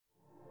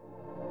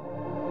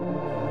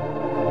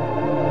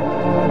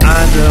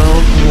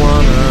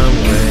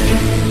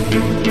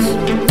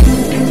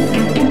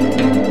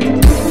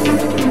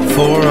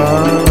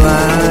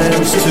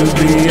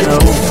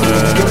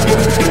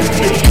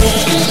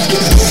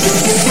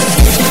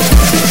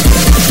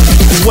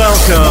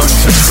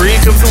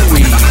Creek of the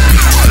Week.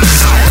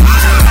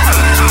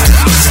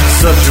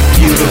 Such a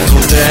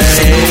beautiful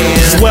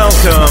day.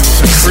 Welcome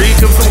to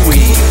Creek of the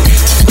Week.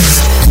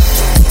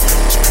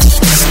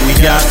 We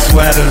got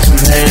sweaters and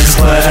hand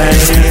play.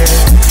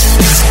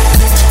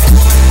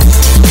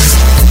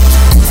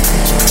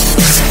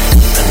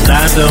 And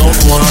I don't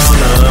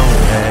wanna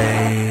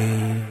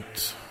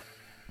wait.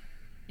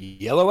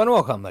 Hello and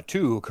welcome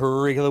to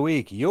Creek of the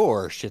Week,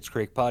 your Schitt's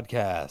Creek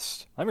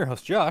podcast. I'm your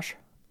host, Josh.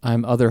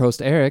 I'm other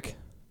host, Eric.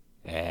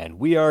 And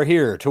we are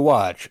here to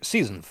watch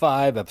Season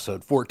 5,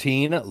 Episode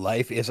 14,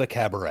 Life is a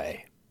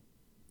Cabaret.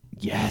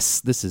 Yes,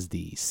 this is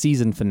the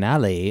season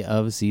finale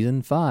of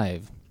Season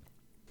 5.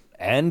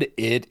 And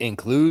it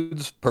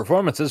includes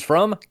performances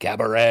from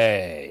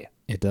Cabaret.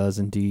 It does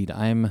indeed.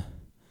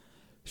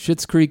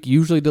 Schitt's Creek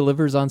usually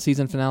delivers on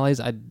season finales.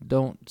 I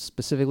don't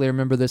specifically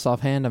remember this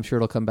offhand. I'm sure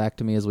it'll come back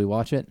to me as we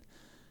watch it.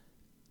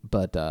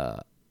 But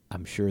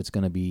I'm sure it's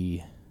going to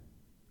be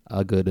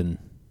a good one.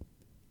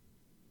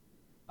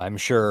 I'm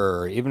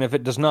sure, even if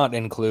it does not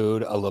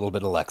include a little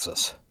bit of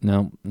Lexus.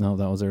 No,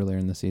 that was earlier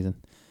in the season.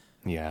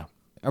 Yeah.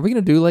 Are we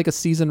going to do like a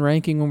season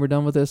ranking when we're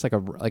done with this? Like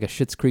a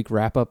Schitt's Creek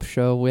wrap-up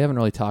show? We haven't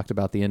really talked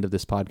about the end of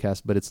this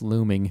podcast, but it's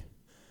looming.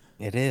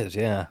 It is,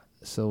 yeah.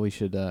 So we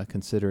should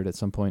consider it at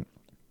some point.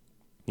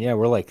 Yeah,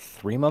 we're like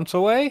 3 months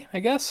away, I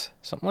guess.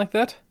 Something like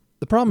that.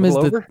 The problem is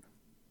over? that...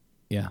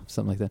 Yeah,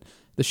 something like that.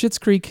 The Schitt's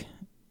Creek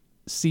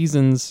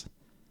seasons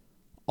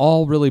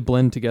all really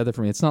blend together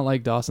for me. It's not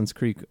like Dawson's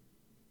Creek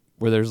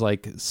where there's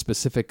like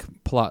specific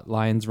plot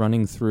lines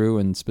running through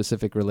and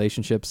specific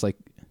relationships. Like,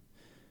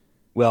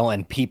 well,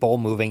 and people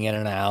moving in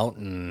and out.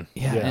 And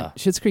and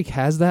Schitt's Creek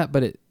has that,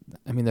 but they're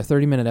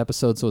 30-minute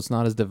episodes, so it's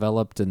not as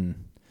developed,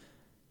 and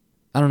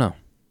I don't know.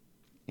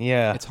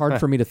 Yeah. It's hard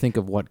for me to think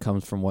of what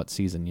comes from what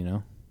season, you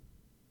know?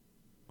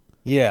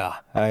 Yeah,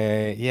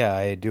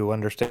 I do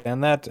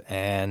understand that,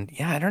 and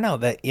I don't know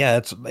that.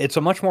 Yeah, it's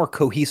a much more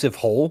cohesive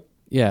whole.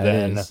 Yeah,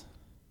 than it is.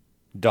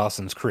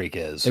 Dawson's Creek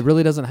is. It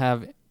really doesn't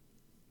have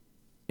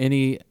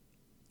any.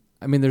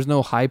 There's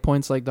no high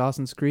points like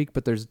Dawson's Creek,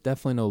 but there's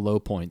definitely no low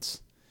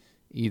points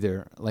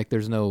either. Like,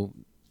 there's no,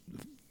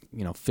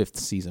 fifth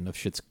season of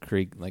Schitt's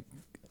Creek like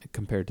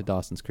compared to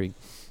Dawson's Creek.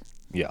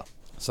 Yeah.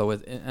 So I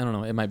don't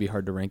know. It might be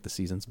hard to rank the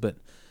seasons, but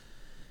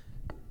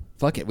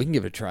fuck it, we can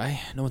give it a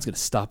try. No one's gonna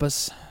stop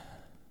us.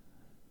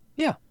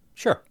 Yeah,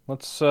 sure.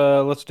 Let's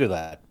do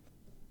that.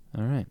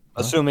 All right.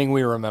 Assuming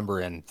we remember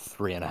in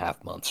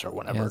 3.5 months or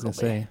whenever I was it'll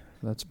gonna be. say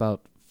that's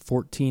about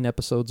 14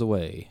 episodes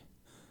away.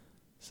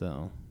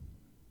 So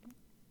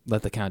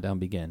let the countdown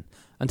begin.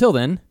 Until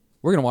then,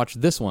 we're gonna watch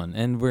this one,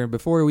 and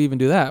before we even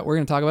do that, we're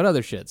gonna talk about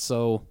other shit.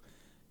 So,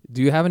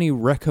 do you have any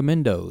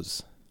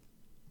recommendos?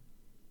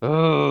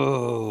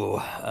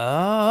 Oh,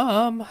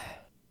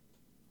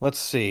 let's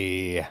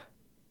see.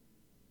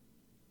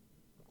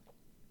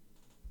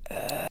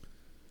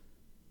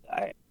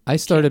 I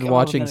started come up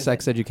watching with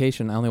Sex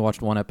Education. I only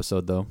watched one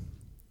episode though,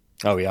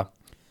 Oh yeah.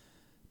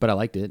 but I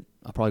liked it.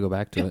 I'll probably go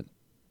back to it.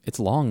 It's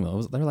long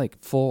though. They're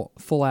like full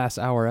ass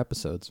hour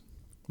episodes.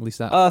 At least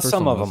that. first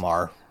Some one of was. them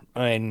are.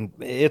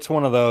 It's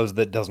one of those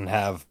that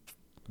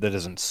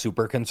isn't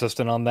super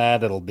consistent on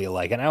that. It'll be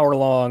like an hour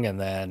long, and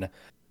then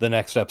the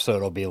next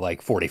episode will be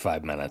like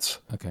 45 minutes.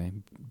 Okay,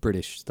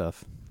 British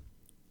stuff.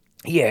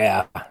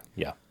 Yeah.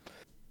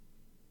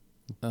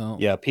 Oh,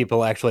 Yeah,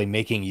 people actually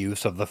making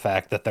use of the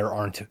fact that there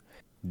aren't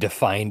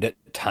defined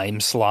time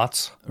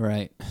slots.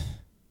 right.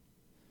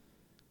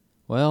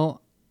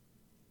 Well,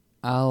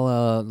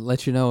 I'll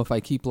let you know if I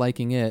keep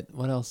liking it.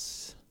 What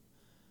else?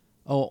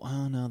 Oh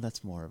no,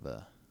 that's more of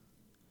a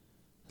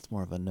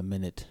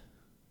minute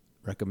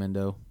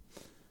recommendo.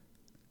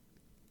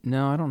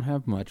 No, I don't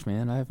have much,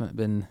 man. I haven't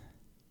been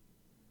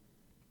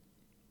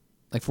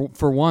like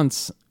for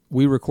once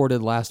we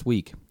recorded last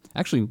week.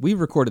 Actually, we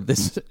recorded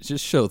this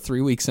show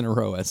 3 weeks in a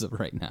row as of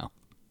right now.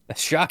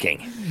 That's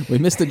shocking. We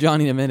missed a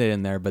Johnny a Minute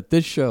in there, but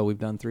this show we've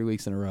done 3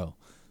 weeks in a row.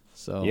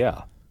 So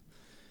Yeah.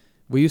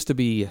 we used to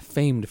be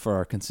famed for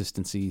our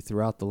consistency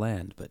throughout the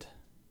land, but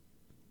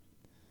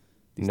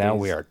these Now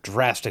days we are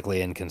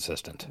drastically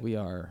inconsistent. we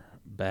are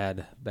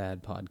bad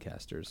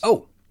podcasters.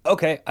 Oh,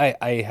 okay.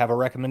 I have a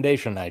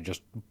recommendation I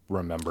just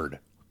remembered.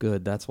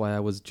 Good. That's why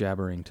I was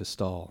jabbering to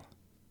stall.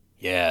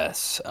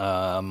 Yes.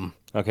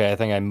 Okay, I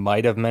think I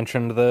might have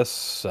mentioned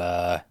this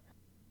a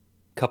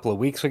couple of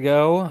weeks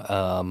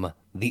ago.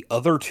 The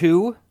Other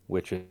Two,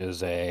 which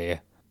is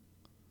it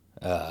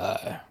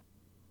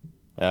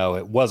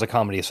was a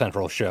Comedy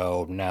Central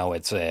show. Now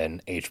it's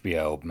an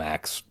HBO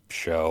Max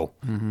show.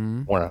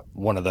 Mm-hmm.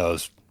 One of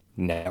those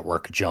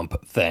network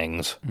jump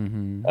things.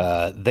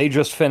 Mm-hmm. They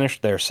just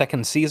finished their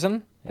second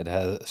season.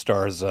 It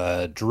stars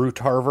Drew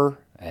Tarver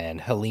and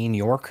Helene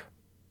York.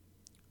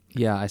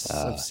 Yeah,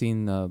 I've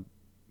seen the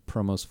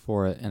promos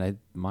for it, and I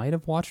might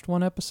have watched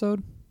one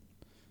episode.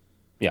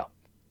 Yeah.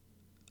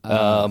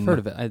 I've heard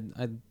of it.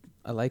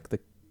 I like the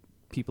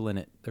people in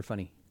it. They're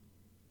funny.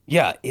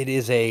 Yeah, it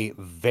is a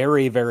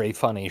very, very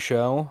funny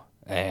show.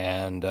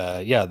 And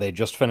they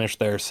just finished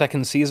their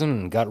second season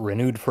and got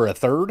renewed for a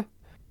third.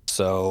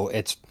 So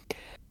it's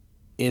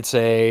It's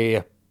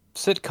a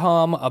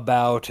sitcom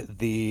about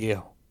the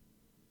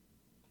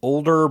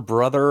older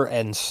brother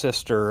and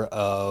sister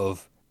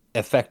of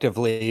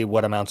effectively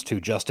what amounts to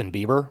Justin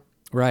Bieber.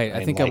 Right. I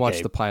mean, think I like watched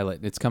a- the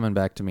pilot. It's coming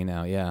back to me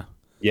now. Yeah.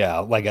 Yeah,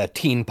 like a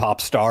teen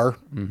pop star.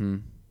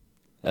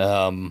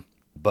 Mm-hmm.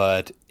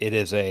 But it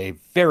is a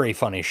very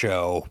funny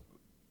show,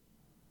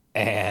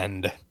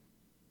 and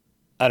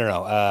I don't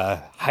know,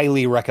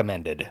 highly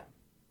recommended.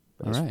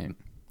 All right.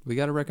 We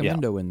got a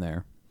recommendo in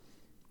there.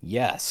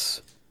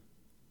 Yes.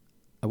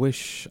 I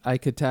wish I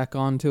could tack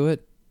on to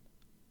it.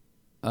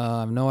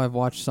 I know I've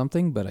watched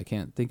something, but I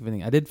can't think of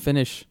anything. I did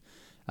finish.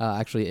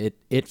 Actually,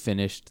 it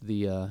finished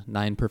the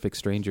 9 Perfect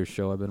Strangers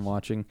show I've been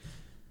watching.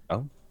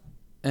 Oh.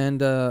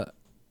 And I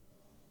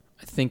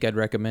think I'd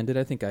recommend it.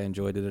 I think I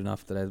enjoyed it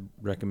enough that I'd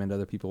recommend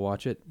other people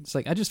watch it. It's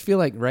like I just feel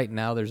like right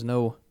now there's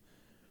no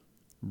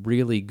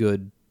really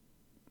good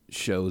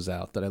shows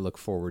out that I look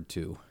forward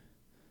to.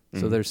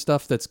 So there's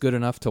stuff that's good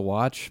enough to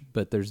watch,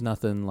 but there's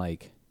nothing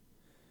like,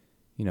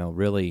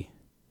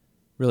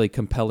 really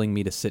compelling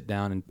me to sit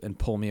down and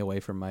pull me away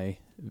from my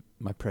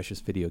precious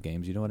video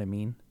games. You know what I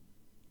mean?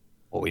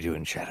 What We Do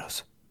in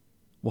Shadows.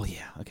 Well,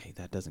 yeah, okay,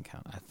 that doesn't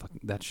count.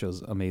 That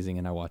show's amazing,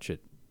 and I watch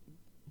it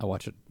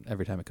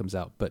every time it comes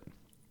out. But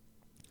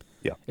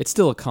yeah, it's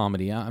still a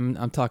comedy.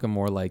 I'm talking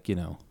more like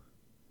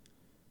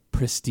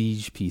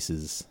prestige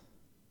pieces.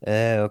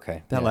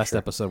 Okay. That last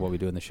episode, What We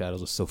Do in the Shadows,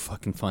 was so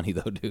fucking funny,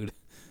 though, dude.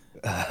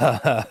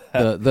 The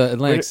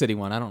Atlantic City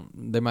one.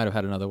 They might have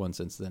had another one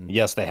since then.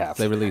 Yes, they have.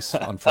 They release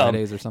on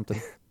Fridays or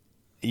something.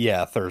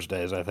 Yeah,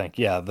 Thursdays, I think.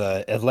 Yeah,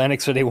 the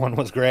Atlantic City one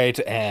was great,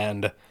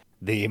 and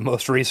the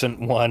most recent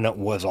one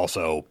was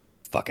also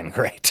fucking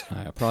great.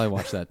 I'll probably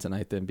watch that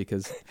tonight then,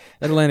 because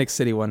that Atlantic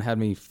City one had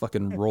me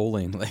fucking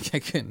rolling. Like I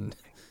couldn't.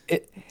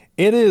 It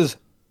is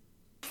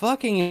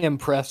fucking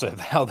impressive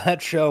how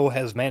that show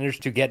has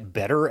managed to get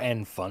better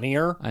and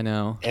funnier. I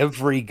know.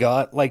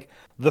 Like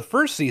the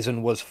first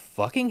season was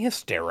fucking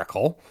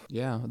hysterical.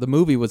 Yeah, the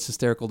movie was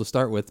hysterical to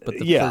start with, but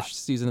the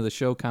first season of the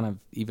show kind of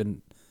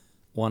even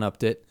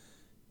one-upped it.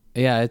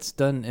 Yeah, it's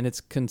done, and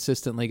it's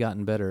consistently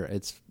gotten better.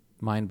 It's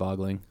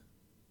mind-boggling.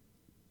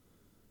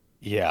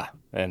 Yeah,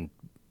 and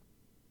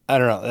I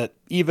don't know,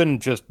 even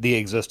just the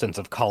existence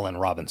of Colin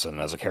Robinson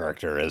as a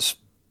character is...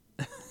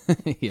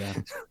 Yeah.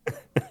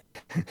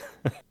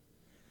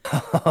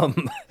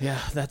 Yeah,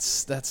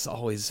 that's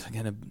always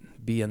gonna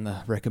be in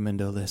the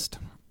recommendo list.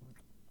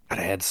 I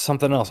had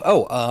something else.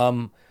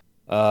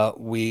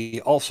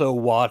 We also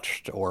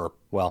watched, or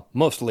well,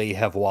 mostly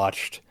have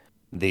watched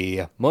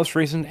the most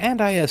recent,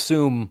 and I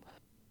assume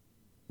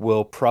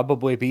will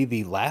probably be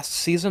the last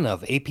season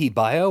of AP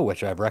Bio,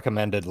 which I've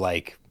recommended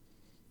like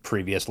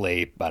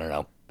previously, I don't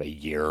know, a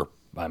year,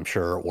 I'm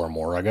sure, or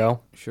more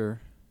ago.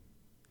 Sure.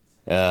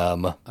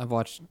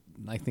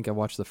 I think I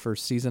watched the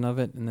first season of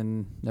it and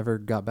then never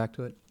got back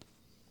to it.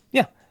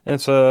 Yeah,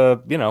 it's a,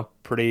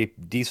 pretty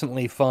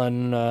decently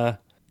fun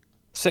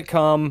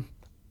sitcom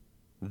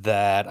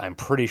that I'm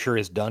pretty sure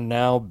is done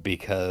now,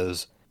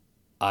 because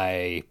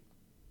I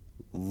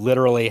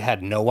literally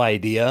had no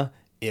idea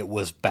it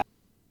was back.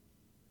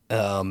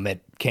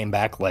 It came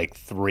back like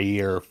 3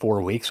 or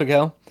 4 weeks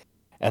ago,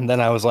 and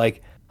then I was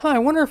like, I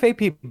wonder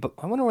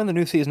when the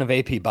new season of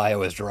AP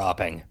Bio is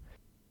dropping,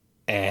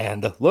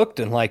 and looked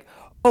and like,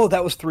 oh,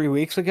 that was 3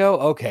 weeks ago?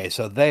 Okay,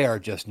 so they are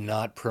just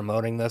not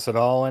promoting this at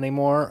all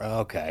anymore?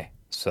 Okay,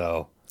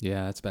 so...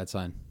 Yeah, that's a bad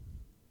sign.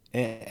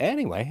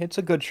 Anyway, it's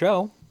a good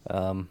show.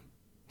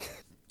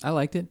 I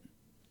liked it.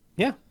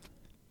 Yeah.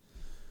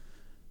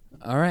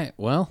 All right,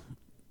 well,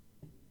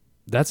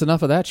 that's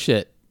enough of that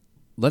shit.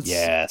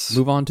 Let's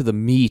move on to the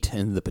meat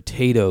and the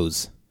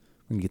potatoes.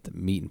 We're going to get the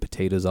meat and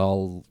potatoes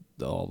all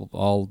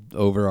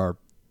over our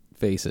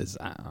faces.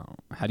 I don't know.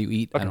 How do you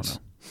eat? I don't know.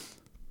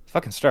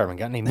 Fucking starving.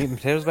 Got any meat and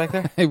potatoes back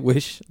there? I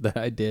wish that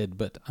I did,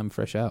 but I'm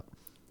fresh out.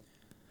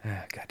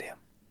 Goddamn.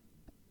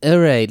 All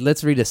right,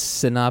 let's read a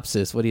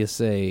synopsis. What do you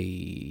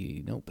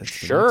say? Nope, that's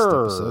the next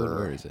episode.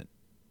 Where is it?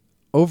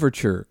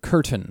 Overture,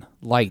 curtain,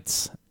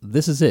 lights.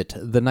 This is it,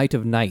 the night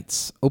of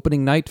nights.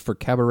 Opening night for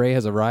Cabaret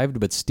has arrived,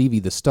 but Stevie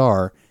the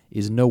star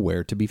is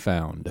nowhere to be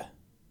found.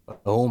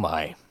 Oh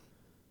my.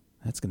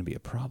 That's going to be a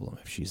problem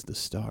if she's the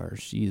star.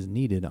 She is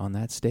needed on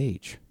that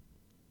stage.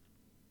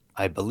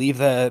 I believe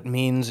that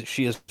means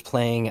she is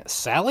playing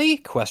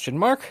Sally? ? I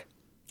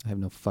have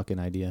no fucking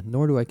idea,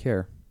 nor do I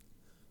care.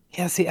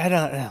 Yeah, see, I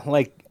don't,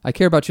 like... I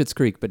care about Schitt's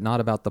Creek, but not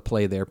about the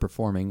play they're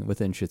performing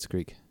within Schitt's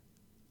Creek.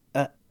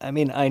 I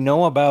mean, I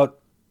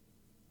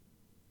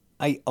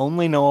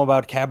only know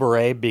about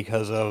Cabaret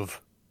because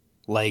of,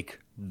 like,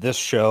 this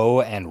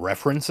show and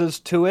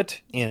references to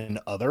it in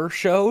other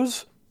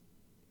shows.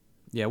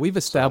 Yeah, we've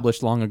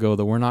established long ago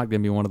that we're not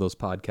going to be one of those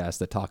podcasts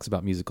that talks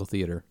about musical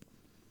theater.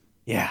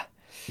 Yeah.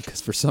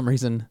 Because for some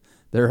reason,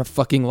 there are a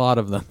fucking lot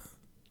of them.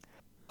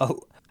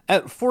 Oh,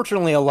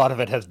 fortunately, a lot of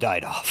it has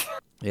died off.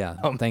 Yeah,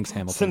 thanks,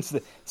 Hamilton.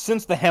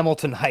 Since the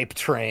Hamilton hype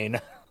train.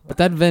 But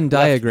that Venn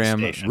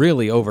diagram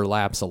really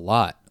overlaps a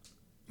lot,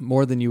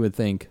 more than you would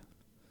think.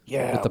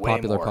 Yeah, with the way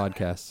popular more.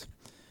 podcasts.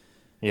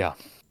 Yeah.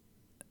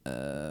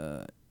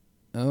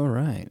 All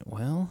right.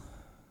 Well,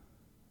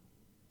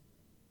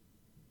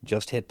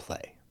 Just hit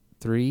play.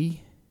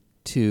 3,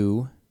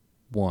 2,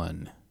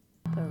 1.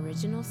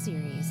 Original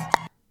series.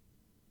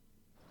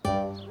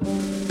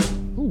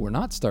 Ooh, we're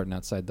not starting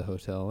outside the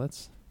hotel.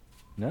 That's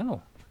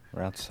No,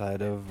 we're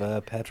outside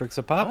of Patrick's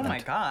Oh apartment. my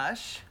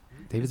gosh.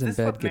 David's Is in this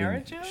bed what getting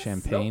marriage is?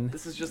 champagne.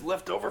 This is just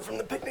left over from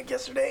the picnic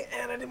yesterday,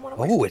 and I didn't want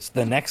to waste Oh, it's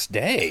the next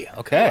day.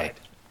 Okay. it.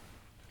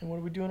 And what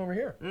are we doing over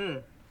here?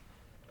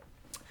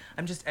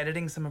 I'm just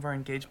editing some of our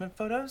engagement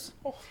photos.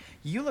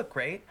 You look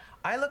great.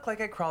 I look like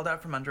I crawled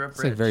out from under a It's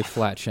bridge. like very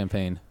flat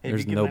champagne. Hey,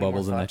 There's have you no given any more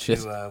bubbles in thought that shit.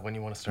 To, when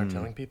you want to start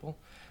telling people?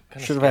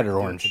 Kinda Should've scared had to do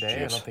it orange today. I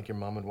juice. don't think your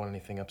mom would want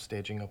anything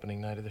upstaging opening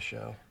night of the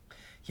show.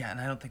 Yeah, and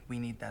I don't think we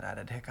need that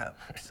added hiccup.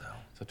 So,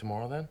 So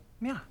tomorrow then?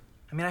 yeah.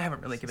 I mean, I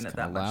haven't really given It's it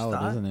that kinda much loud,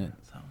 thought. isn't it?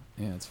 So,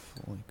 Yeah, it's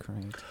fully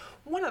cranked.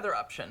 one other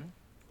option.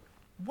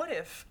 What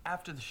if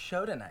after the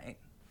show tonight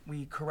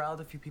we corralled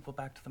a few people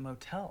back to the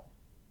motel?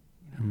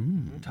 You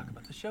know, talk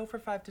about the show for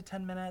 5 to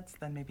 10 minutes,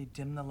 then maybe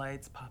dim the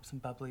lights, pop some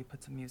bubbly,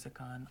 put some music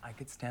on. I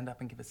could stand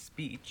up and give a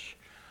speech.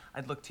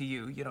 I'd look to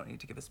you. You don't need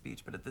to give a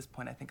speech, but at this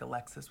point, I think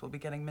Alexis will be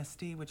getting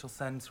misty, which will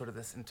send sort of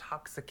this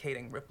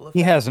intoxicating ripple effect.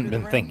 He hasn't through the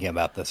been room. thinking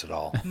about this at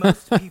all.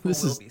 Most people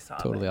This will is be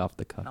sobbing. totally off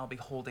the cuff. And I'll be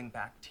holding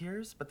back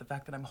tears, but the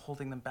fact that I'm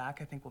holding them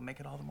back, I think, will make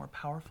it all the more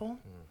powerful.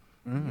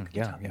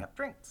 Yeah, Topping yeah. up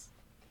drinks.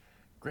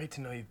 Great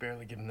to know you've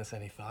barely given this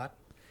any thought.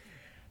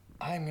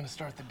 I'm gonna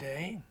start the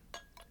day.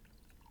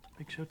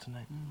 Big show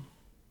tonight.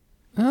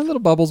 Little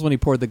bubbles when he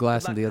poured the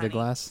glass Good into the luck, other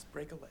honey. glass.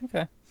 Break a leg.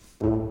 Okay.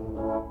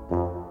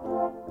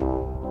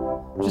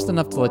 Just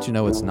enough to let you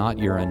know it's not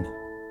urine,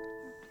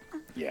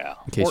 Yeah.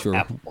 in case Or you were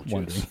apple juice.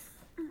 wondering.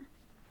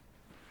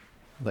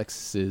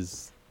 Lex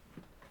is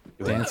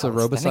Doing dance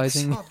calisthenics?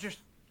 aerobicizing. Oh, just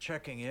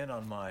checking in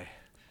on my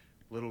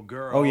little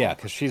girl. Oh, yeah,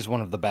 because she's one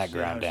of the See how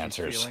background she's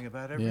dancers. feeling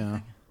about everything. Yeah.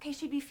 Okay,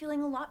 she'd be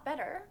feeling a lot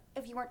better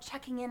if you weren't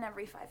checking in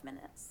every 5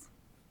 minutes.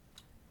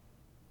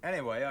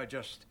 Anyway, I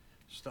just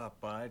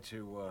stopped by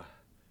to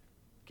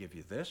give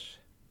you this.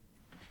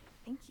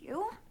 Thank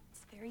you.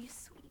 It's very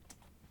sweet.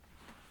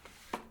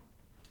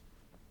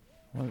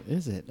 What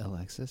is it,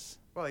 Alexis?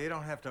 Well, you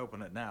don't have to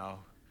open it now.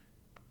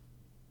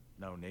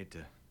 No need to.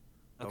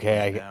 open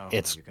Okay, it now.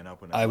 it's. You can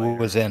open it I later.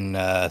 was in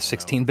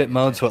 16-bit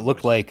mode, so it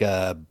looked like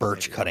a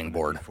birch cutting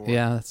board.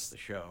 Yeah, that's- the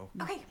show.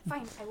 Okay,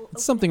 fine. I will.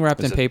 It's something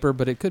wrapped in Is it- paper,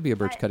 but it could be a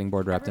birch But cutting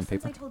board wrapped in ever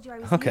since paper. I told you I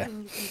was Okay.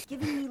 leaving, you've been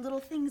giving me little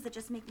things that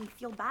just make me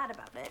feel bad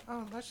about it.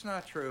 Oh, that's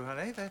not true,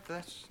 honey.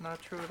 That's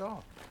not true at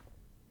all.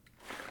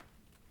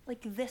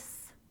 Like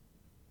this.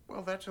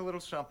 Well, that's a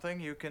little something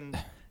you can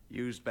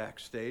use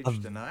backstage A-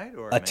 tonight,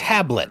 or a maybe put it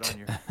tablet. on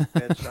your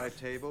bedside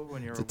table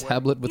when you're It's a away.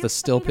 tablet with You a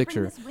still expect me to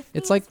bring picture. this with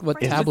It's me? like what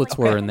Right, it's tablets like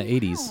were in the 20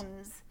 80s,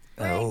 pounds.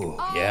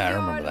 Oh, yeah, I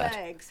remember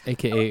that.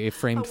 aka a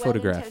framed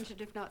photograph. Well-intentioned,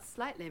 if not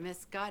slightly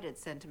misguided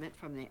sentiment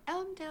from the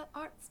Elmdale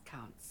Arts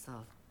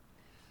Council.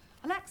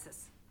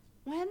 Alexis,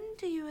 when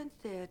do you and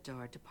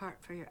Theodore depart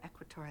for your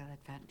equatorial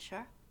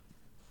adventure?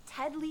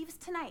 Ted leaves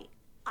tonight.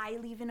 I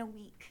leave in a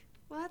week.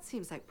 Well, that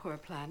seems like poor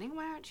planning.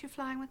 Why aren't you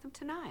flying with them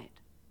tonight?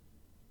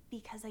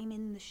 Because I'm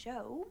in the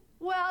show.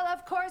 Well,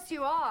 of course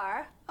you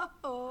are.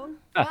 Oh.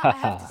 Well, I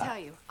have to tell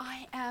you,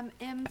 I am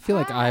impressed. I feel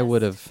like I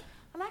would have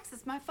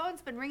Alexis, my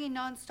phone's been ringing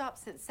nonstop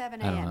since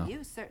 7 I don't a.m. know.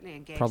 You certainly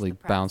engaged probably the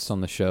press. bounced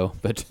on the show,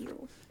 but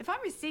If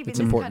I'm receiving It's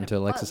this important kind to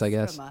of Alexis, buzz I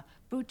guess. from a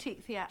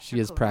boutique she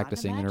is theatrical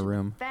practicing run, in her imagine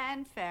room. the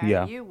fanfare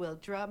Yeah. you will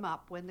drum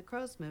up when the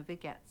Crows movie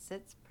gets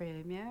its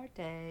premiere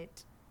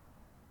date.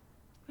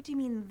 What do you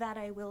mean that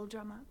I will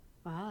drum up?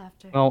 Well,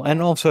 after Well,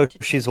 and also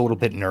to she's a little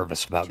bit Germany,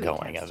 nervous about to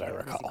going, attend as I the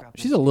Lizzie recall. Grubman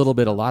she's a little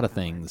bit a Show. lot of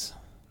things.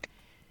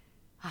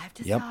 I've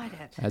Yep. decided.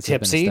 As has been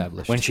Tipsy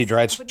established. when she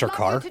drives I would her love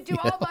car. you to do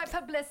all my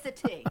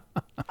publicity.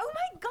 Oh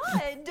my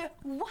god!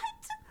 What?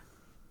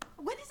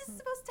 When is this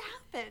supposed to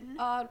happen?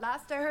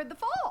 Last I heard the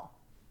fall.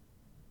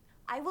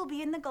 I will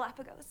be in the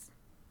Galapagos.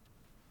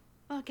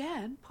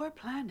 Again, poor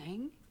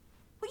planning.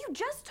 Well, you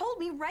just told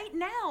me right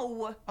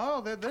now.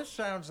 Oh, this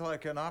sounds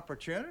like an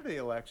opportunity,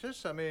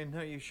 Alexis. I mean,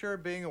 are you sure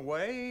being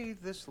away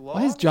this long?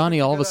 Why is Johnny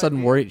such a all of a good sudden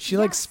idea? worried? She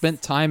like Yes.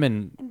 spent time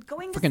in I'm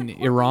going to freaking support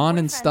my Iran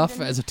and boyfriend stuff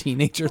and as a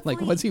teenager. Like,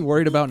 hopefully what's he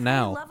worried about be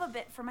now? love a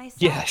bit for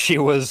myself. Yeah, she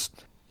was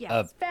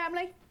Yes,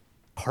 family.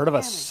 part of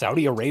a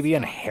Saudi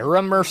Arabian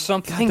harem or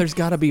something. God, there's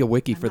got to be a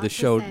wiki for I'm the not just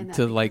show saying that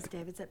to because like,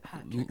 David's at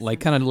Patrick's like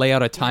and kind of lay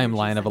out a the energies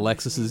timeline of I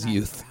Alexis's usually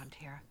youth. like around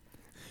here.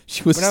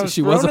 She was when I was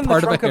she was thrown a in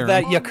part the of a trunk of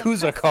that harem.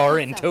 Yakuza car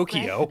in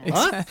Tokyo.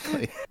 Huh?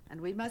 Exactly. And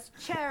we must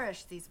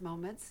cherish these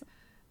moments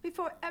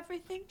before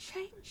everything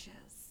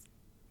changes.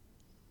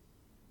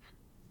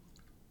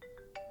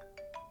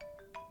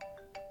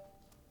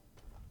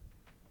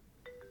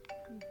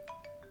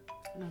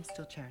 And I'm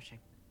still cherishing.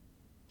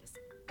 Just,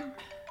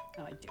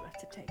 no, I do have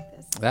to take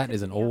this. That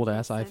is an Tiffany,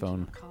 old-ass I'm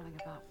iPhone. calling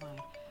about my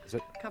Is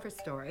it? cover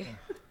story.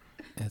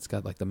 It's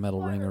got like the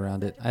metal ring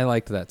around it. I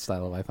liked that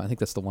style of iPhone. I think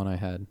that's the one I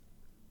had.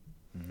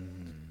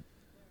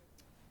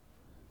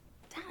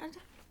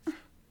 Dad.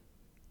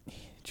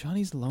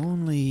 Johnny's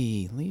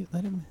lonely.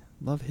 Let him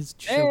love his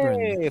children.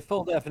 Hey,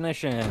 full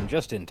definition,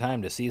 just in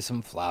time to see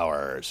some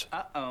flowers.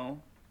 Uh-oh.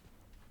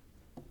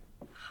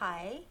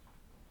 Hi.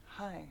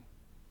 Hi.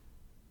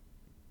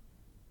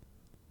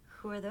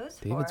 Who are those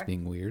David's for?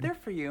 being weird. They're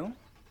for you.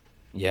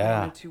 I Yeah.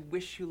 wanted to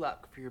wish you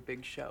luck for your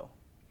big show.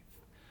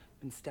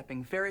 You've been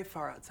stepping very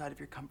far outside of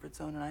your comfort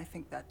zone, and I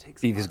think that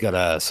takes. Steve's got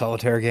a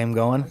solitaire game I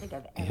going. don't think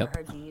I've ever Yep.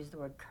 heard you use the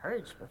word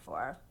courage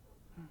before.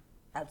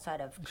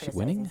 Outside of she criticizing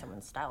winning?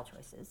 someone's style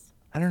choices.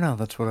 I don't know.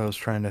 That's what I was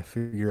trying to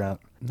figure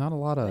out. Not a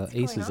lot of What's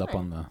going aces up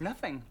on on? the.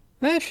 Nothing.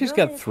 She's You're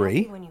got always 3.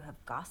 happy when you have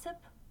gossip,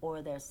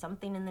 or there's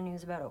something in the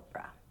news about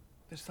Oprah.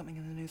 There's something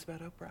in the news about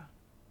Oprah.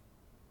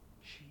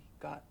 She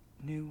got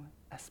new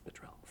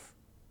espadrilles.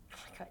 Oh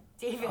my God,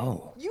 David.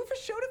 Oh. You have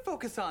a show to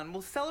focus on.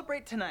 We'll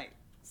celebrate tonight.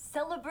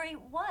 Celebrate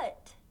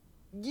what?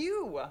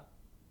 You.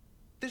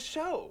 The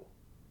show.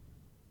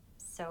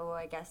 So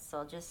I guess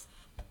I'll just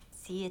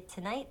see you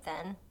tonight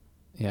then.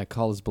 Yeah,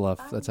 call his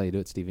bluff. That's how you do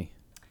it, Stevie.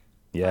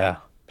 Yeah.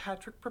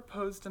 Patrick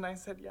proposed and I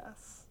said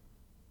yes.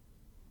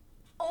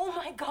 Oh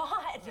my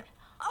God!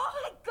 Oh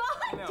my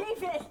God,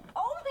 David!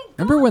 Oh my God!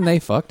 Remember when they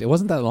fucked? It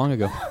wasn't that long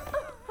ago.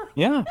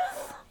 Yeah. I'm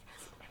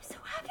so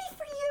happy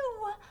for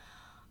you!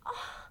 Oh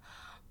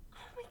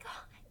my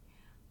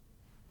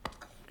God!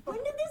 When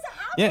did this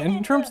happen? Yeah,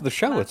 in terms of the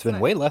show, it's been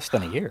way less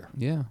than a year.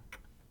 Yeah.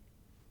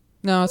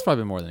 No, it's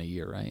probably more than a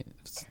year, right?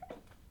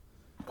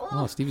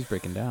 Oh, Stevie's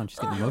breaking down. She's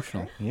getting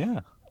emotional. Yeah.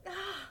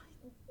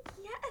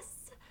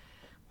 Yes.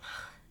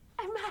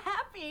 I'm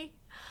happy.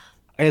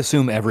 I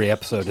assume every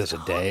episode is a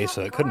day,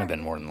 so it couldn't have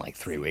been more than like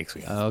 3 weeks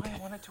ago. Okay. I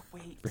wanted to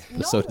wait.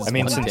 Episode is I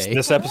mean, one since day.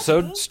 this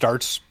episode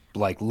starts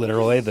like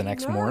literally the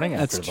next morning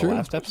That's after true. the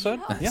last episode.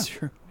 That's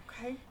true.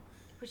 Okay.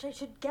 Which I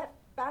should get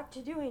back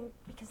to doing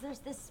because there's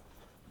this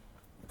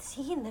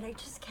scene that I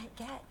just can't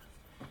get.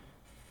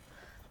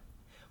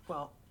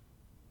 Well,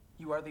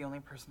 you are the only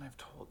person I've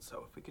told,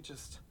 so if we could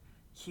just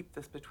keep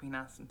this between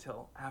us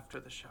until after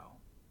the show,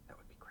 that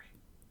would be great.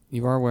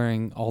 You are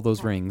wearing all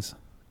those rings.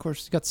 Of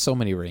course, you got so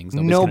many rings.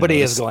 Nobody's gonna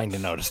Nobody is notice. going to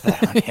notice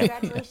that on him.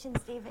 Congratulations,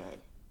 David.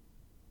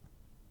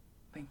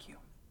 Thank you.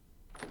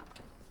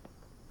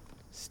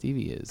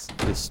 Stevie is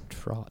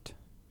distraught.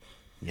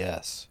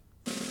 Yes.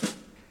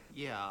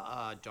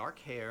 Yeah, dark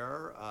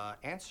hair,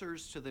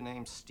 answers to the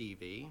name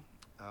Stevie,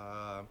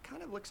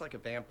 kind of looks like a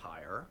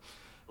vampire,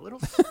 a little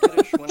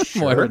skittish when at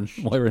Moira- church.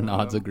 Moira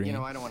nods agreeing. You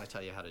know, I don't want to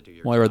tell you how to do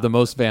your Moira, job, the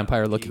most but,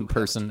 vampire-looking you have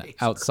person taste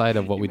for outside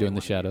of it. what You we do may in the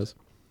wanna use shadows.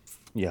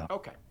 Yeah. it.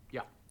 Okay,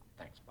 yeah,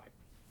 thanks, bye.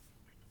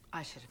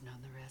 I should have known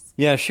the risk.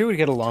 Yeah, she would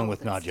get along Told with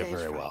that Nadja stage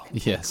very fright well. can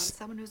take on Yes.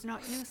 Someone who's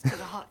not used to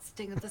the hot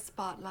sting of the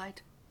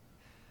spotlight.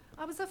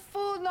 I was a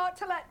fool not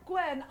to let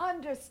Gwen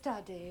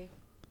understudy.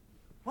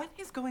 What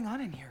is going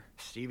on in here?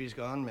 Stevie's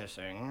gone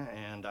missing,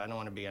 and I don't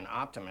want to be an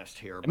optimist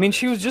here. I mean,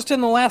 she was just in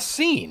the last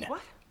scene.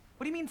 What?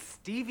 What do you mean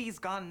Stevie's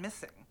gone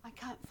missing? I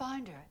can't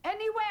find her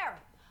anywhere.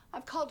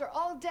 I've called her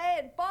all day,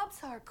 and Bob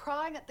saw her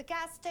crying at the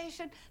gas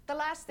station. The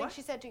last thing What?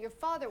 she said to your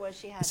father was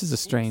she had This is to a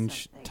do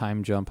strange something.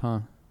 time jump,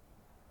 huh?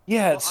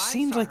 Yeah, Well, it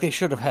seems like they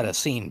should have had a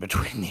scene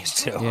between these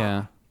two.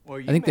 Yeah. Well,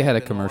 I you think they may had have a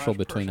been the commercial last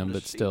between person them, to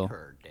but see still.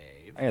 her,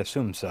 Dave. I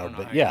assume I so, don't know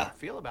but how yeah. you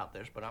feel about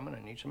this, but I'm going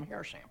to need some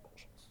hair samples.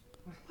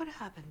 What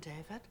happened,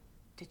 David?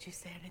 Did you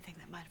say anything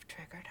that might have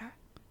triggered her?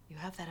 You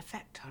have that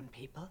effect on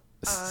people.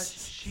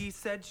 She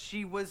said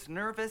she was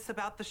nervous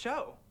about the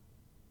show.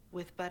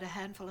 With but a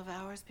handful of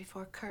hours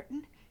before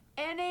curtain,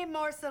 any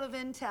morsel of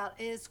intel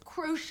is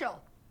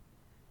crucial.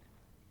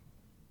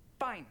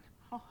 Fine.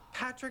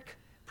 Patrick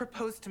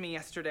proposed to me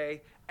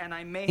yesterday, and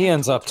I may He have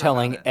ends up told her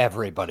telling about it.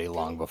 everybody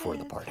long before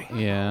the party.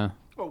 Yeah.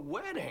 A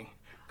wedding.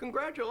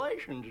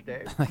 Congratulations,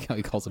 Dave. I like how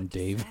he calls him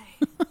Dave.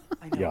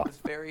 I know Yeah. it was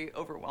very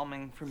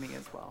overwhelming for me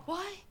as well.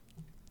 Why?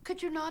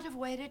 Could you not have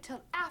waited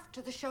till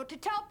after the show to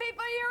tell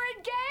people you're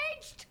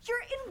engaged?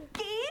 You're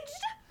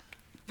engaged?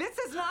 This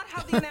is not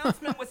how the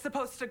announcement was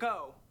supposed to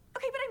go.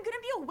 Okay, but I'm gonna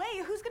be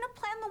away. Who's gonna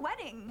plan the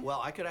wedding? Well,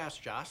 I could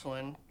ask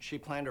Jocelyn. She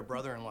planned her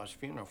brother-in-law's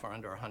funeral for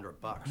under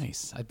 $100.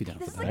 Nice. I'd be down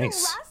This for is that. like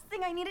Nice. the last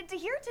thing I needed to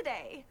hear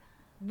today.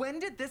 When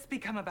did this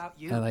become about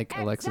you? I like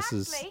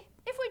Alexis's Exactly.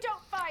 If we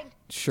don't find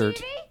shirt.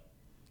 Stevie,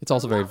 It's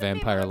also very a lot of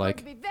people are going vampire-like.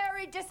 to be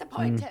very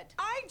disappointed.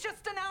 I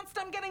just announced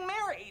I'm getting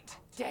married.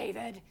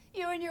 David,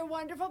 you and your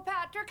wonderful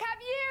Patrick have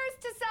years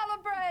to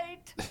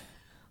celebrate.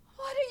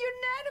 What a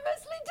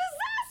unanimously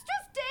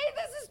disastrous day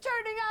this is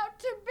turning out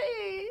to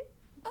be.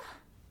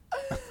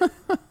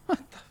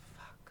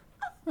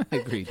 I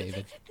agree,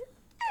 David.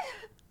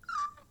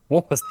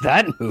 What was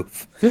that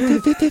move?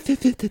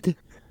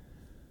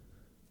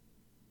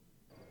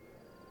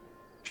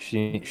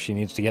 She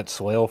needs to get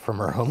soil from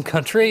her home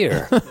country,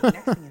 or Next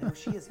thing you know,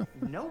 she is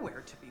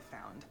nowhere to be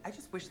found. I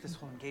just wish this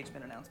whole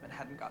engagement announcement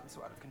hadn't gotten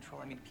so out of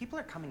control. I mean, people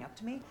are coming up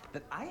to me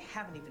that I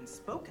haven't even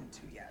spoken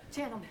to yet.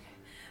 Gentlemen,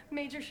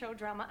 major show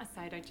drama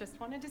aside, I just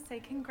wanted to say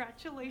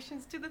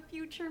congratulations to the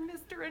future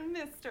Mr. and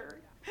Mr.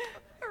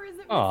 Or is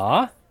it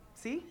aw,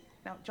 See?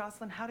 Now,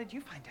 Jocelyn, how did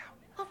you find out?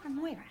 Oh, from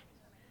Moira.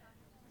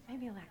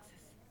 Maybe Alexis.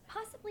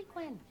 Possibly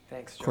Gwen.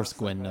 Thanks, Of course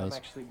Gwen knows. I'm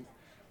actually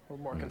a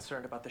little more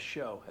concerned about the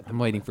show. I'm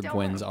waiting for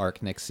Gwen's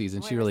arc next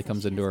season. She really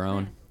comes into her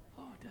own.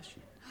 Oh, does she?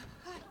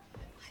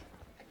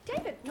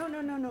 David,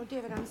 No,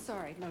 David, I'm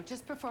sorry. No,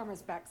 just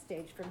performers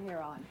backstage from here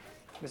on.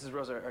 Mrs.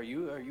 Rosa, are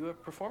you a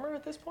performer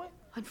at this point?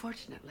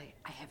 Unfortunately,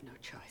 I have no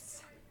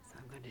choice. So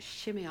I'm going to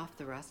shimmy off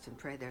the rust and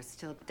pray there's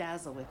still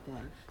dazzle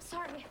within.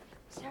 Sorry.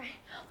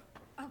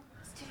 Oh,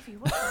 Stevie,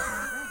 what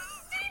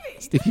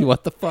the Stevie,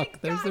 what the fuck?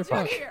 There's their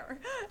fuck. Here.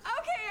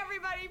 Okay,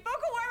 everybody,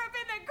 vocal warm up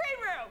in the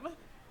green room.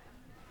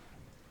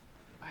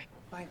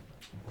 Bye.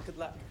 Good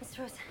luck. Miss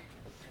Rose,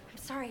 I'm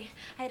sorry.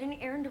 I had an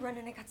errand to run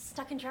and I got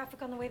stuck in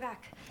traffic on the way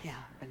back. Yeah,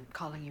 I've been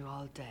calling you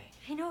all day.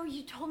 I know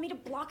you told me to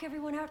block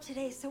everyone out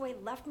today, so I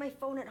left my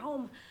phone at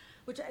home,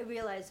 which I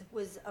realized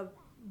was a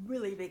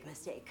really big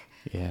mistake.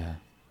 Yeah.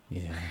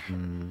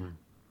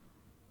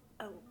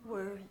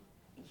 Were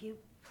you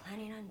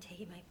planning on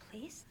taking my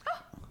place?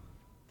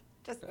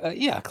 Just,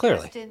 Yeah,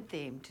 clearly. just in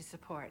theme to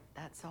support,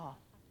 that's all.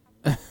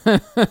 I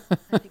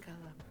think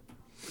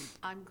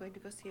I'm going to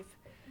go see if...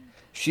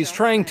 She's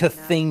trying to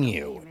thing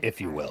you,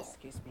 if you will.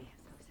 Excuse me,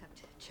 I always have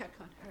to check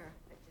on her.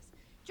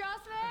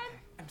 Jocelyn?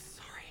 I'm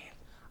sorry.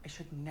 I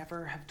should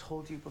never have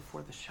told you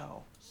before the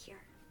show. Here.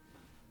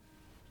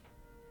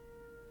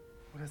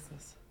 What is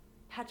this?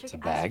 Patrick a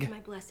asked bag. for my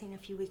blessing a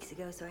few weeks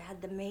ago, so I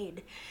had them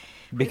made.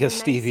 Because Would've been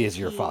Stevie nice is if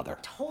your he father.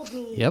 Told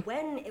me Yep.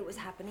 when it was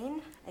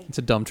happening. It's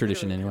a dumb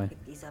tradition literally anyway. could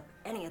pick these up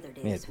any other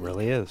day It this week,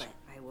 really is. But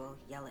I will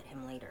yell at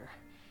him later.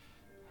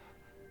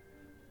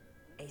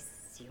 I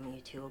assume you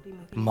two will be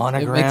moving.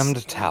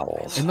 Monogrammed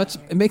towels.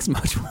 It makes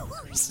much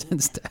more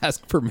sense to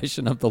ask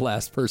permission of the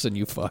last person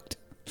you fucked.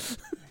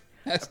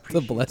 Ask the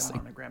Appreciate blessing.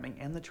 monogramming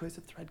and the choice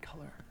of thread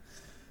color.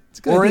 It's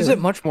a good Or is idea.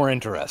 it much more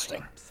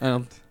interesting? I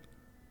don't.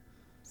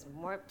 I'm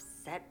more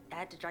upset I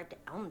had to drive to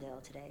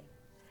Elmdale today.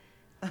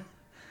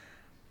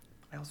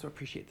 I also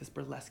appreciate this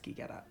burlesque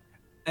getup.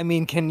 I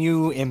mean, can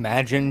you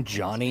imagine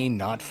Johnny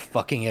not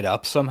fucking it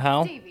up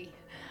somehow? Stevie,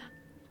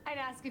 I'd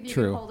ask if you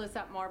True. could hold us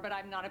up more, but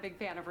I'm not a big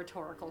fan of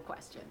rhetorical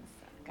questions.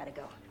 Gotta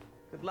go.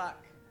 Good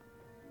luck.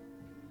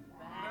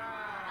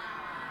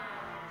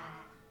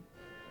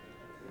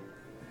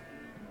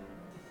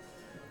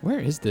 Where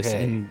is this?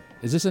 Okay.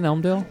 Is this in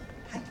Elmdale?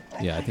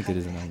 Yeah, I think it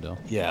is in Elmdale.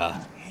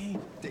 Yeah. Hey,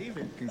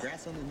 David,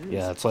 congrats on the news.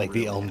 Yeah, it's like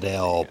the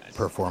Elmdale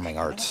Performing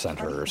Arts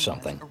Center or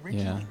something.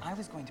 Originally, I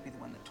was going to be the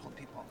one that told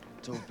people.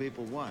 Told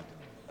people what?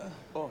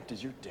 Oh,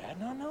 does your dad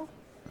not know?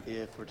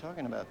 If we're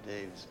talking about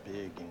Dave's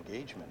big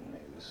engagement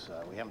news,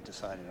 we haven't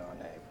decided on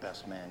a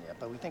best man yet,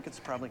 but we think it's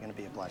probably going to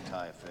be a black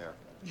tie affair.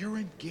 You're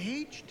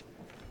engaged?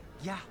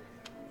 Yeah.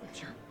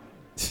 Sure.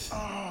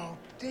 Oh,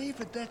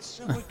 David, that's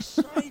so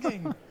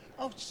exciting.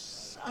 Oh,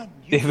 son.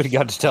 David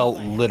got to tell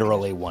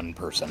literally one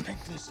person.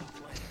 Pick this up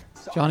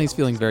later. Johnny's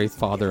feeling very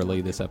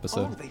fatherly this Oh,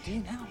 episode. they do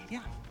now, yeah.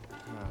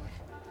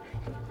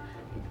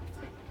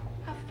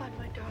 Have fun,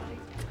 my darling.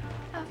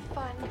 Have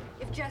fun.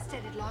 You've just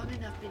stayed long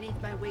enough beneath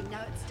my wing.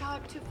 Now it's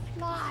time to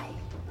fly.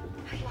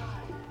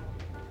 Fly.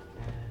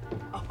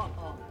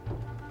 Oh.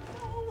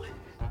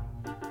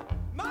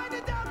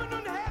 Meine Damen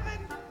und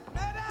Herren,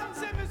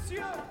 Mesdames et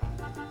Messieurs,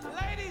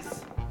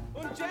 ladies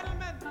and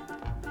gentlemen,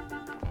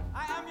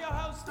 I am your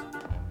host.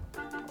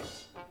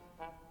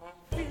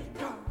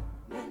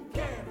 Willkommen,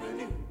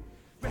 bienvenue,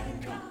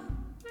 welcome.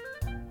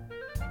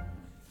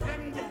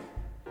 Fremde,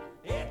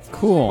 it's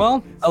Cool.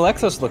 Well,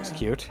 Alexis looks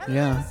cute.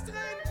 Yeah.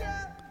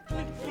 stranger.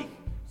 Glücklich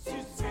zu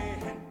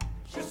sehen,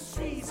 je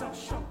suis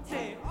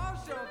enchanté,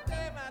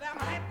 madame,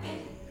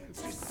 happy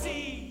to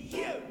see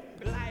you.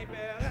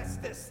 Bleibe,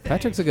 reste, stay.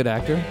 Patrick's a good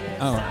actor.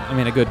 Oh, I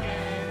mean a good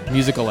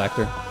musical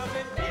actor.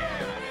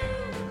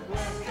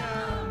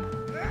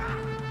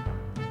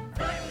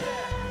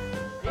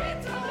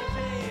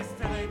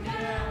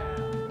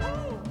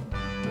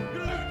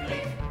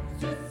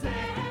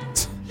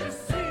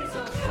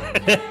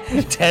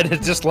 Ted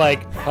is just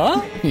like,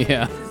 huh?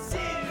 Yeah.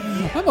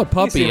 I'm a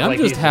puppy. seems I'm like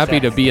just he's happy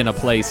to acting. be in a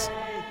place.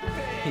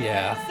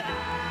 Yeah.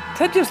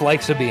 Ted just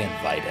likes to be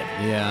invited.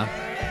 Yeah.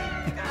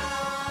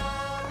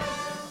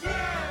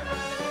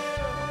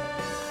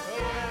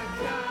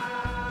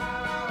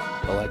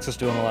 Alexis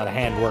doing a lot of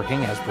hand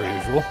working, as per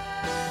usual.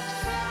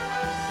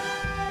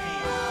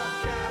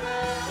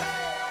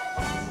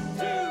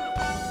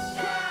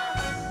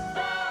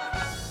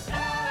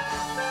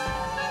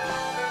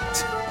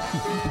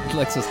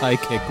 Alexis' high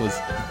kick was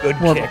Good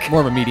more, kick.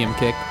 more of a medium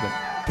kick.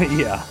 But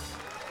Yeah.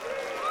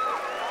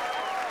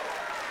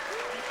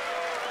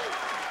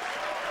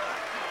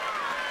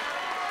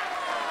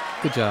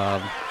 good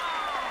job.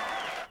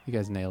 You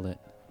guys nailed it.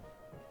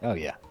 Oh,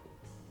 yeah.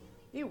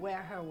 You wear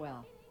her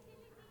well.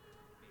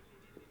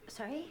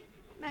 Sorry?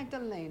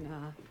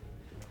 Magdalena.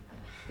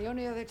 The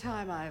only other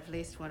time I've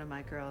leased one of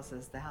my girls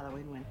is the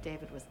Halloween when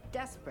David was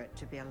desperate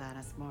to be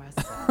Alanis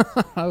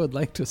Morissette. I would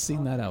like to have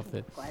seen that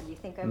outfit. Glad you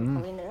think I'm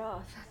pulling it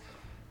off.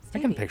 I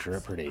can Stevie, picture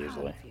it pretty I'm proud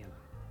easily. of you.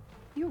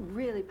 You're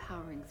really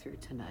powering through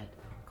tonight.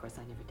 Of course,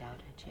 I never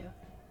doubted you.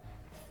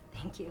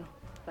 Thank you.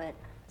 But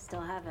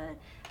still have an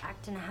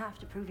act and a half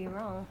to prove you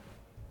wrong.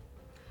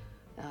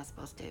 I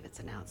suppose David's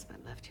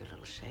announcement left you a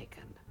little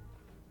shaken.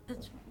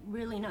 That's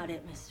really not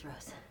it, Miss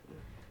Rose.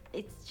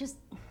 It's just...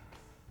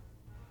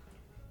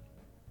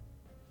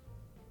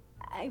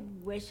 I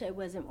wish I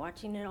wasn't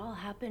watching it all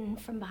happen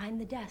from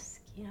behind the desk,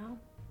 you know?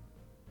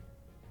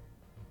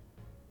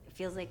 It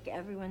feels like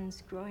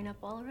everyone's growing up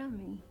all around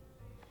me.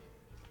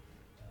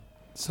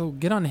 So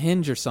get on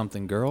Hinge or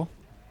something, girl.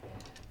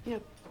 You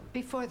know,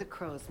 before the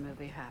Crows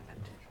movie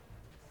happened,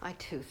 I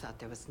too thought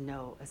there was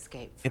no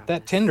escape from Hit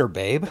that Tinder,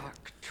 babe.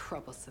 dark,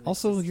 troublesome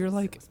Also, existence you're that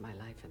like was my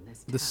life in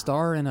this the town.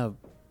 star in a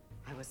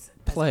I was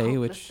play, as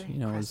which, hopelessly you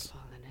know, is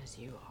crestfallen as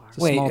you are. it's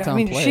a Wait, small I town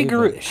mean,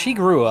 play. she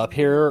grew up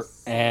here,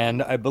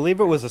 and I believe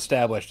it was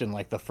established in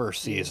like the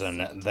first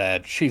season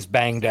that she's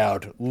banged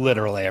out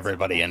literally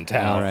everybody in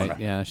town. All right,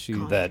 yeah, she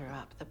that. Conjure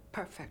up the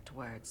perfect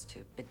words to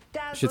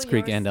bedazzle Schitt's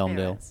Creek your and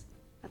Elmdale. spirits.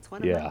 That's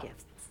one of Yeah. my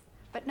gifts.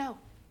 But no,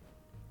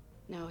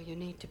 you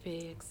need to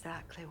be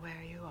exactly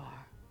where you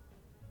are.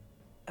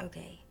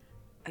 Okay,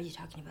 are you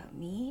talking about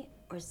me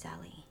or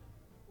Sally?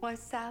 Why,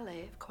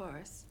 Sally, of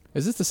course.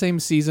 Is this the same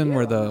season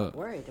where I'm the not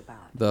worried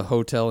about. the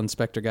hotel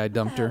inspector guy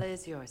dumped What her?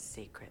 is your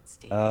secret,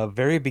 Steve?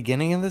 Very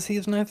beginning of the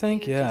season, I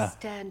think. You Yeah. just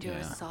stand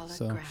your solid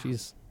So ground,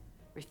 she's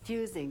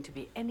refusing to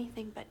be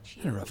anything but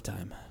you. had a rough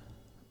time.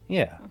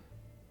 Yeah.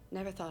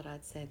 Never thought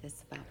I'd say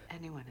this about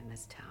anyone in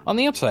this town. On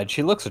the upside,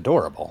 she looks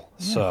adorable.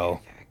 So.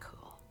 Very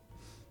cool.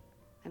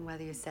 And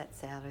whether you set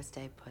sail or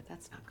stay put,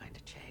 that's not going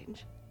to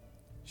change.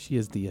 She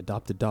is the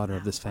adopted daughter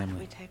of this Why don't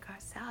family. we take our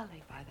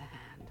Sally by the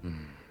hand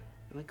and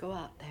we go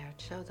out there and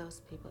show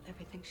those people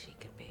everything she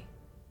can be.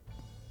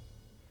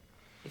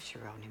 If she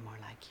were only more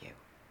like you.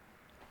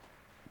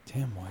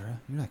 Damn, Moira,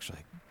 you're actually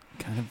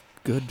kind of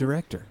good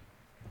director.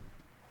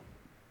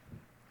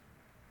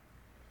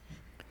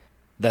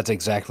 That's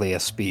exactly a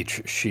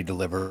speech she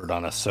delivered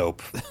on a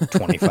soap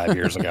 25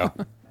 years ago.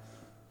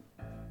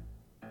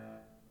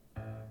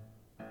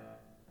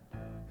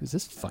 Who's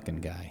this fucking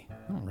guy?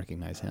 I don't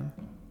recognize him.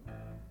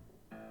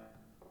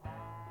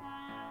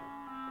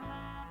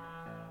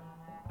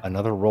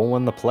 Another role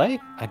in the play?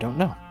 I don't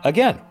know.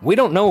 Again, we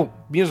don't know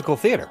musical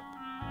theater.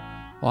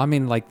 Well, I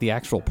mean, like the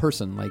actual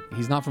person. Like,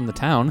 he's not from the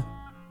town.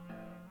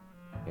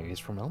 Maybe he's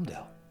from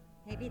Elmdale.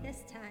 Maybe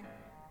this time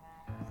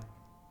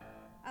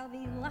I'll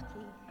be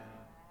lucky.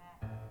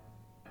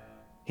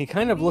 He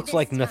kind of looks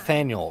like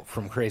Nathaniel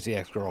from Crazy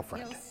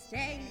Ex-Girlfriend. You'll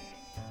stay.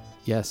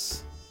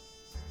 Yes,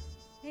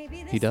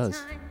 Maybe this he does.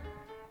 time,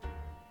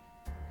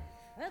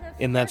 for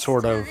the In that first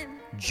sort of time.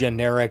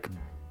 generic,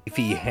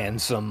 beefy,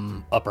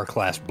 handsome,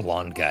 upper-class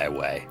blonde guy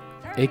way.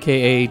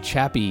 AKA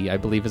Chappie, I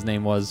believe his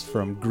name was,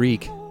 from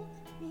Greek.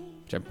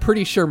 Which I'm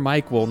pretty sure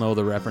Mike will know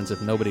the reference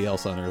if nobody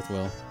else on Earth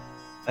will.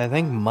 I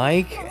think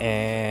Mike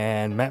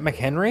and Matt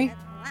McHenry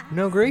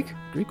know Greek?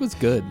 Greek was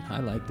good. I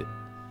liked it.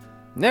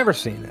 Never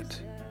seen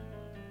it.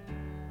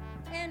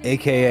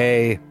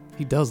 AKA...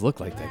 He does look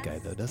like that guy,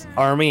 though, doesn't he?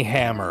 Army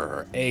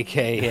Hammer,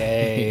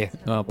 AKA...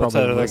 Well, what's that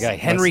probably other less- guy?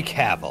 Henry less-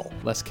 Cavill.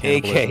 less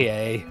cannibalism.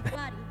 AKA...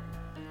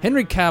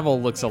 Henry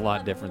Cavill looks a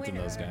lot different than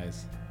those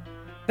guys.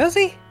 Does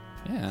he?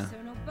 Yeah. So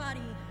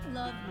nobody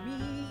loved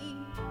me.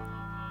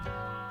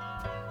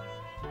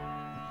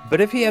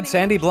 But if he had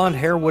sandy blonde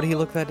hair, would he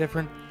look that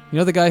different? You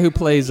know the guy who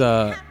plays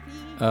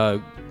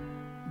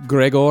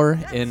Gregor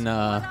in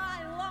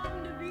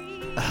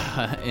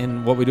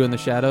in What We Do in the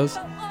Shadows?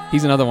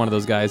 He's another one of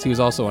those guys. He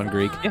was also on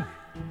Greek. Yeah.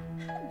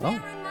 Oh.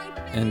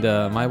 And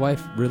my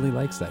wife really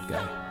likes that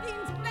guy.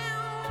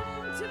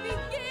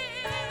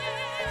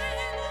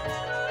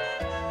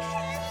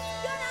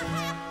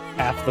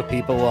 Half the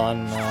people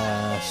on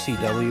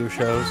CW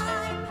shows.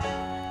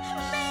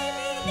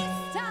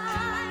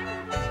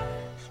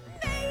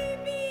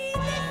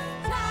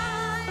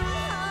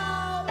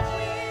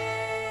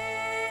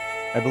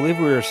 I believe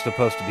we were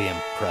supposed to be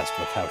impressed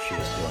with how she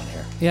was doing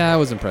here. Yeah, I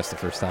was impressed the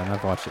first time.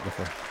 I've watched it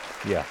before.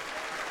 Yeah.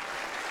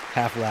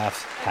 Half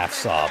laughs, half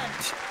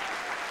sobs.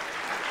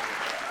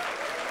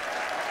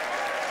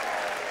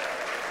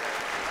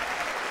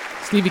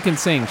 Stevie can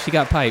sing. She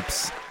got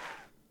pipes.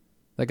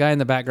 That guy in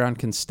the background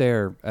can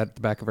stare at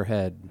the back of her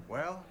head.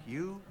 Well,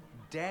 you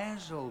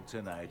dazzled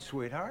tonight,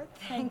 sweetheart.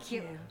 Thank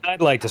you.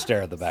 I'd like to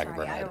stare at the back of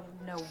her Sorry, I head.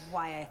 don't know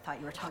why I thought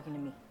you were talking to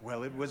me.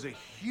 Well, it was a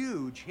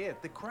huge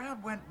hit. The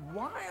crowd went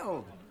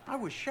wild. I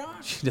was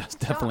shocked. She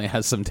definitely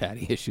has some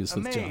daddy issues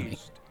with Johnny.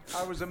 Amazed.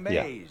 I was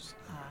amazed.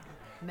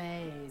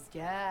 Amazed,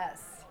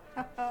 yes.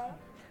 You're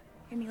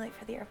gonna be late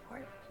for the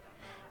airport.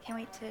 Can't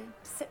wait to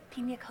sip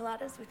pina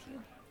coladas with you.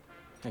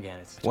 Again,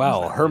 it's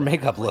Wow, her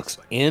makeup looks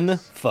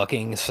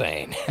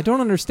in-fucking-sane. I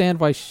don't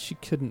understand why she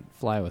couldn't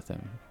fly with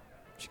him.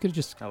 She could have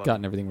just I love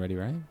gotten everything ready,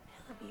 right?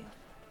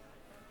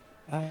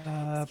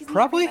 Excuse me,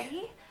 Probably?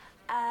 everybody.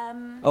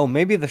 Oh,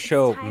 maybe the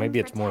show, time maybe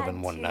for it's more Ted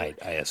than one to night,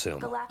 I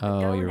assume.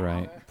 Oh, you're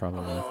right.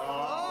 Probably.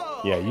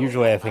 Yeah,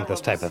 usually I think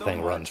this type of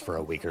thing runs for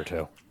a week or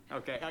two.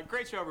 Okay,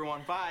 great show,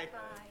 everyone. Bye.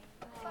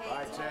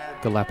 Bye,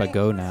 Ted.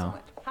 Galapagos now.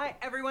 Hi,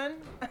 everyone.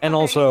 And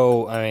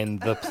also, I mean,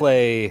 the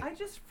play I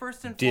just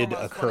first and did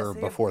foremost occur wanna say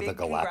a before the big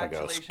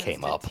Galapagos congratulations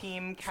came to up.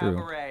 Team True.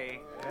 Cabaret.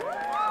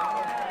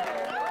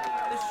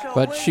 The show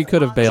But she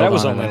could have That bailed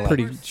was on it. only I'm like-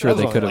 pretty sure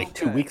that was they could only have.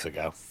 like 2 weeks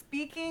ago.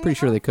 Pretty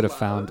sure they could have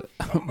found.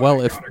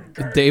 Well, if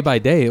day by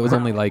day, it was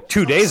only like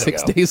 2 days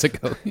 6 ago. days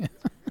ago.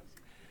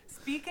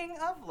 Speaking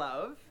of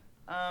love,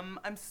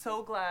 I'm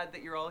so glad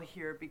that you're all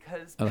here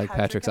because I like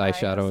Patrick Patrick's and I have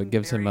eyeshadow. some It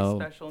gives him very a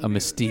special a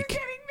news. mystique. You're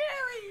getting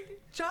married!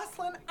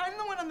 Jocelyn, I'm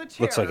the one on the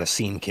chair. Looks like a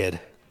scene kid.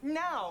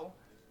 Now,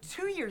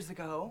 2 years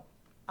ago,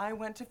 I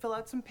went to fill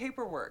out some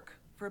paperwork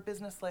for a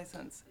business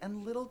license,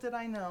 and little did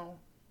I know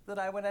that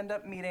I would end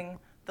up meeting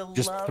the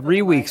Just love 3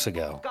 of weeks my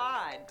ago.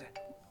 God.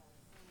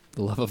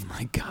 The love of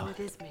my Oh, God.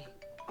 it is me.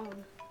 Oh,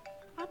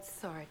 I'm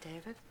sorry,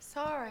 David.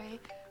 Sorry.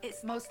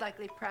 It's most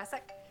likely press.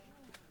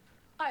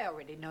 I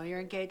already know your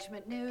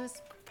engagement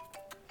news.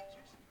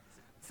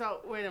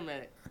 So, wait a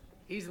minute.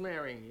 He's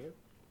marrying you?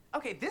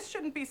 Okay, this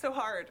shouldn't be so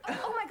hard.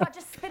 Oh my God,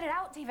 just spit it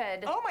out,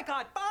 David. Oh my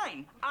God,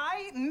 fine.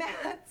 I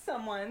met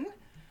someone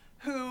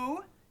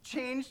who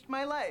changed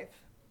my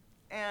life,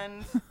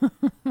 and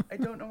I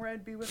don't know where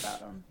I'd be without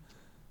him.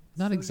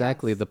 Not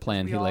exactly the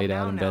plan he laid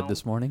out in bed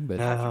this morning, but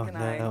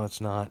No,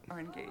 it's not. Are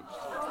engaged.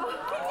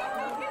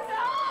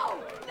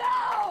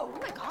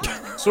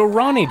 So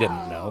Ronnie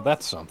didn't know.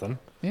 That's something.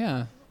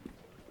 Yeah.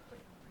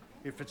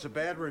 If it's a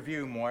bad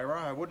review,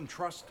 Moira, I wouldn't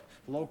trust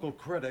local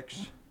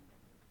critics.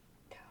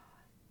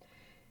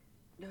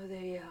 No,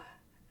 they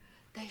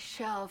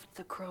shelved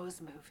the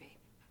Crows movie.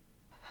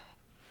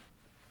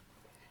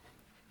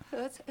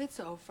 It's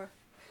over.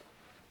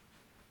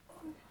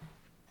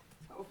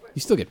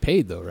 you still get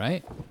paid though,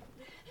 right?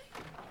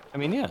 I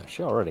mean, yeah,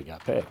 she already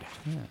got paid.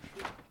 Yeah.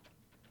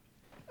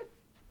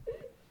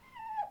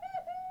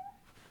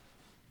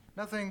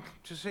 Nothing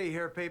to see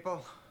here,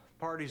 people.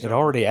 Party's It over.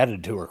 already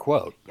added to her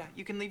quote. Yeah,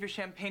 you can leave your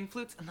champagne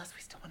flutes unless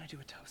we still want to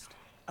do a toast.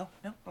 Oh,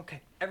 no?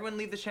 Okay. Everyone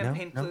leave the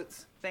champagne no.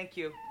 flutes. Thank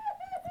you.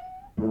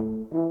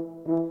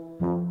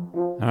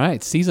 All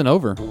right, season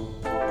over.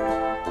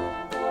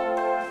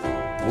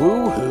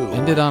 Woohoo!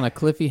 Ended on a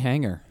cliffy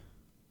hanger.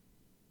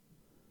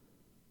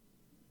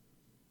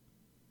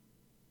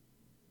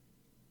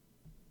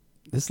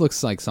 This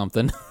looks like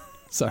something.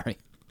 Sorry.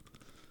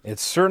 It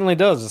certainly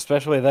does,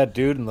 especially that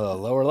dude in the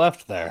lower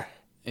left there.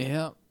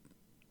 Yeah.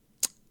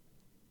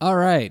 All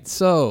right,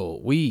 so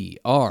we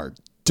are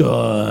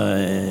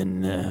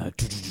done.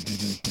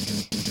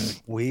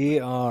 We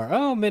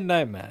are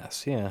Midnight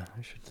Mass. Yeah,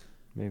 I should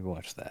maybe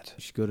watch that.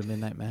 You should go to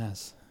Midnight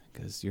Mass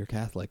because you're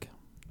Catholic.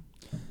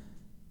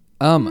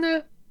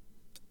 Nah.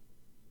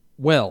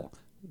 Well,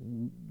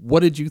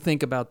 what did you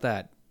think about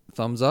that?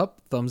 Thumbs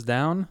up? Thumbs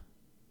down?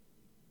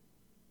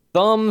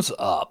 Thumbs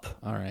up.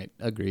 All right,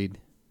 agreed.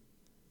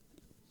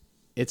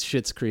 It's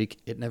Schitt's Creek.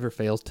 It never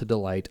fails to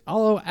delight.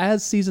 Although,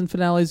 as season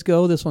finales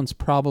go, this one's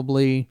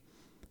probably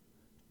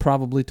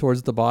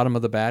towards the bottom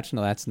of the batch.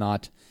 Now, that's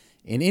not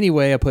in any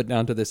way a put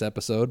down to this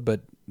episode, but,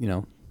 you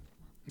know,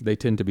 they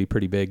tend to be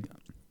pretty big.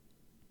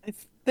 I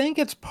think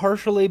it's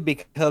partially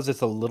because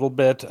it's a little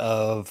bit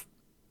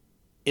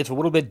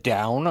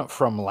down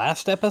from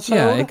last episode.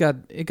 Yeah,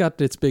 it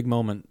got its big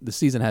moment. The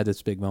season had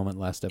its big moment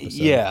last episode.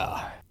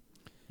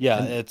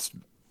 Yeah, it's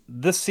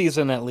this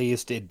season at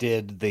least. It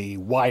did the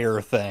Wire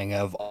thing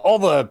of all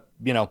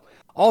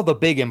the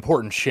big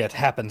important shit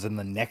happens in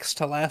the next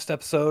to last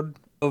episode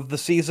of the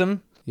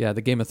season. Yeah,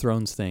 the Game of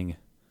Thrones thing,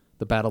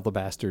 the Battle of the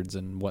Bastards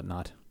and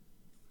whatnot.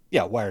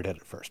 Yeah, Wire did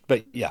it first,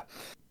 but yeah.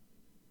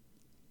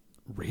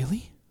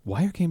 Really?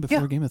 Wire came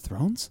before Game of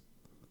Thrones?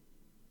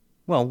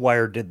 Well,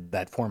 Wire did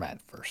that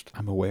format first.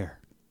 I'm aware.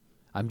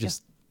 I'm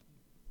just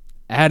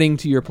adding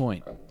to your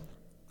point.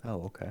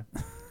 Oh, okay.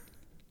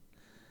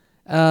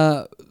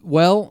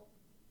 Well,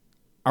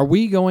 are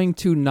we going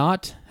to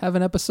not have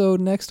an episode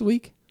next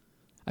week?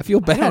 I feel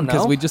bad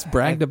because we just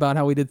bragged about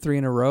how we did 3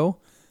 in a row,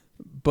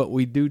 but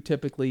we do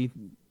typically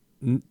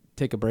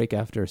take a break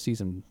after a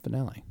season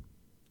finale.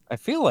 I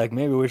feel like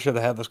maybe we should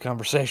have had this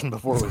conversation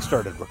before we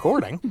started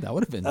recording. That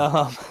would have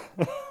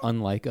been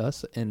unlike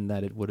us in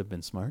that it would have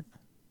been smart.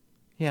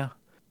 Yeah.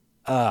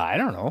 I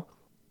don't know.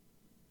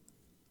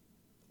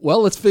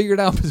 Well, let's figure it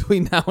out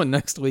between now and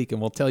next week, and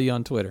we'll tell you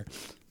on Twitter.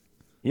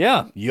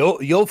 Yeah,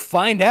 you'll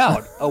find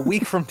out a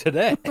week from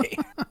today.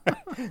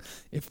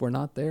 If we're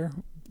not there,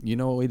 you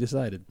know what we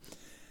decided.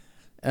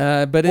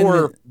 Or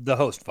the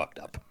host fucked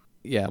up.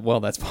 Yeah, well,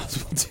 that's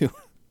possible too.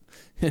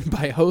 And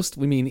by host,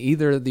 we mean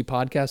either the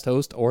podcast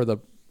host or the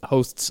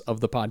hosts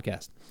of the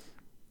podcast.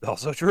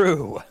 Also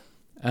true.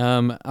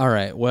 All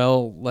right,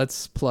 well,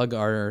 let's plug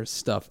our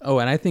stuff. Oh,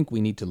 and I think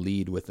we need to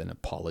lead with an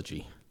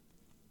apology.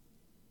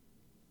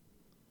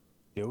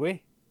 Do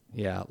we?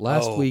 Yeah,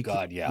 last week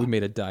God, yeah. we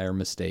made a dire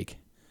mistake.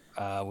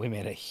 We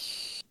made a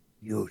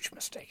huge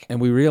mistake.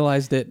 And we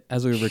realized it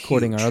as we were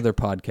recording our other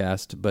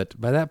podcast, but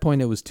by that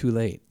point it was too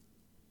late.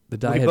 The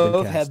die had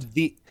been cast.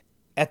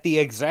 At the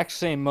exact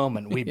same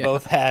moment, we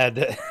both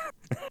had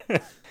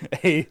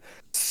a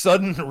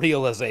sudden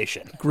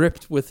realization.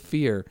 Gripped with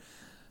fear.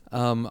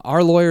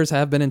 Our lawyers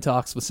have been in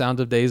talks with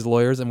Sound of Days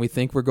lawyers, and we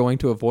think we're going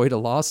to avoid a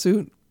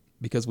lawsuit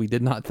because we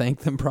did not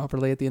thank them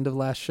properly at the end of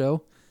last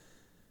show.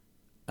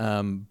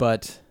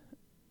 But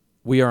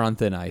we are on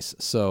thin ice,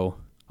 so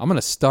I'm going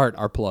to start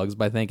our plugs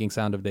by thanking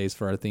Sound of Days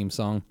for our theme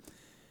song.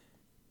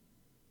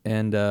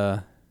 And,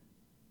 and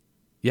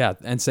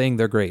saying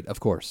they're great,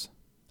 of course.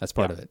 That's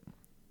part of it.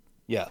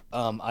 Yeah,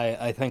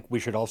 I think we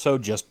should also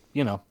just,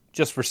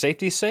 just for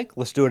safety's sake,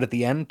 let's do it at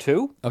the end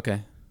too.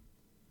 Okay.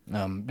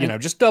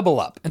 Just double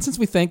up. And since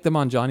we thanked them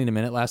on Johnny in a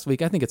Minute last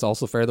week, I think it's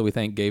also fair that we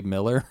thank Gabe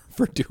Miller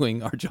for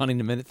doing our Johnny in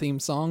a Minute theme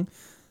song.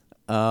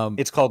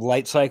 It's called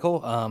Light Cycle.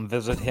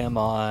 Visit him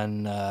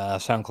on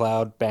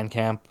SoundCloud,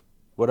 Bandcamp,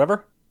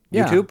 whatever.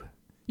 Yeah. YouTube.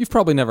 You've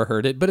probably never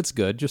heard it, but it's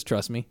good. Just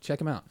trust me. Check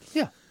him out.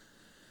 Yeah.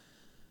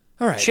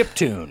 All right.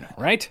 Chiptune,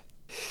 right?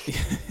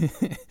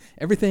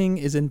 Everything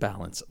is in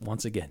balance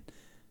once again.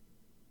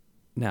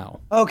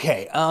 Now.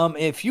 Okay,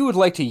 if you would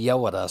like to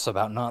yell at us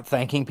about not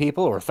thanking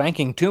people or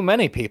thanking too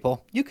many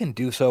people, you can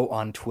do so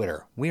on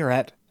Twitter. We are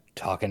at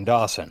Talkin'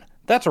 Dawson.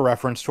 That's a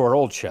reference to our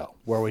old show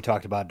where we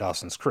talked about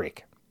Dawson's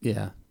Creek.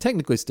 Yeah.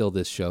 Technically still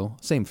this show.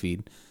 Same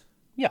feed.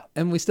 Yeah.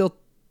 And we still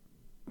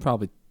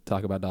probably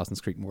talk about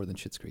Dawson's Creek more than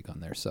Schitt's Creek on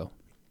there, so.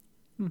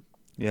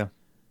 Yeah.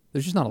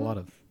 There's just not a lot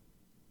of...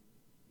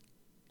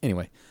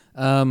 Anyway.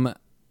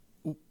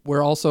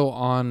 We're also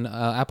on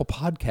Apple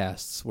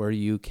Podcasts where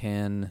you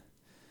can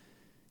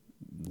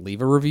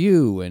leave a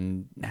review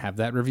and have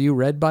that review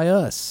read by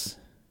us.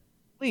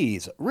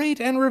 Please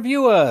rate and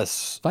review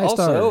us. 5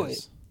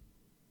 stars.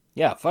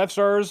 Yeah, 5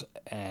 stars,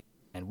 and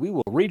we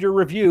will read your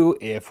review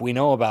if we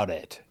know about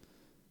it.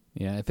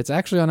 Yeah, if it's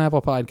actually on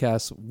Apple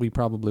Podcasts, we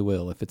probably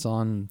will. If it's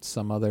on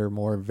some other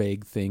more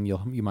vague thing,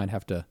 you might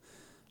have to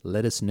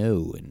let us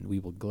know, and we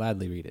will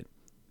gladly read it.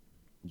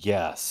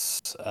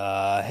 Yes.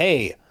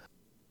 Hey,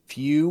 if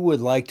you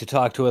would like to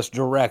talk to us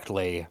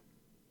directly,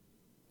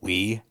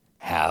 we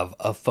have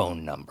a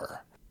phone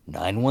number.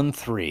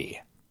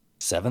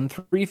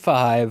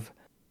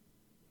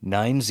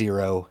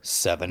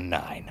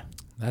 913-735-9079.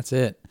 That's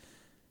it.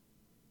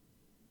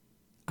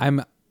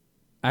 I'm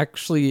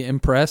actually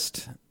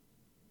impressed.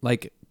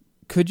 Like,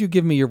 could you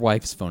give me your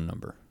wife's phone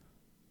number?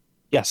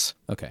 Yes.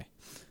 Okay.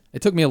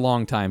 It took me a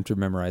long time to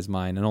memorize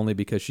mine, and only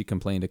because she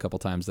complained a couple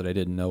times that I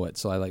didn't know it,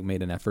 so I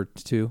made an effort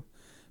to.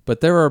 But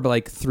there are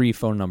 3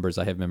 phone numbers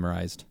I have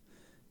memorized.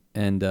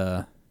 And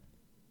actually,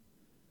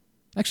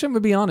 I'm going to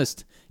be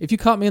honest. If you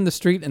caught me in the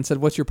street and said,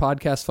 "What's your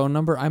podcast phone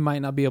number?" I might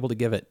not be able to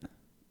give it.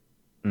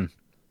 Do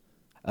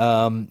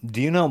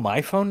you know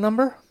my phone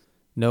number?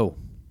 No.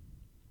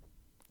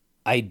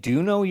 I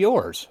do know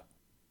yours.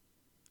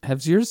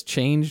 Has yours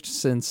changed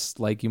since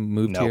you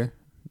moved No. here?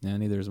 Yeah,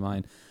 neither is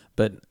mine.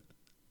 But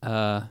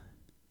I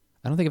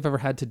don't think I've ever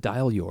had to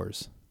dial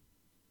yours.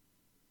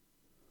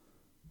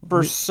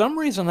 For some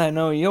reason, I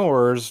know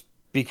yours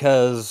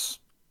because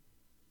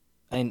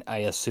I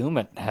assume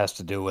it has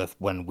to do with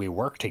when we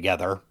work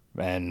together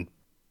and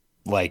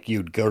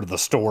you'd go to the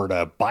store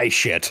to buy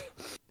shit.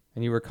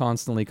 And you were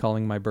constantly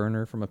calling my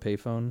burner from a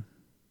payphone?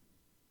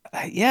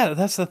 Yeah,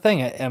 that's the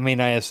thing.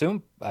 I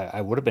assume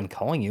I would have been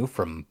calling you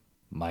from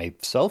my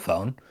cell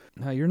phone.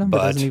 No, your number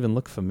doesn't even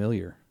look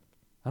familiar.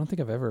 I don't think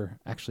I've ever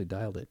actually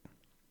dialed it.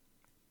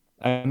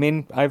 I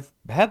mean, I've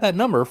had that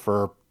number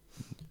for,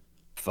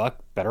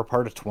 better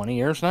part of 20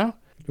 years now.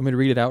 You want me to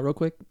read it out real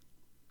quick?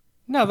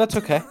 No, that's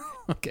okay.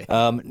 Okay.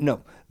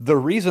 No, the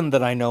reason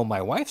that I know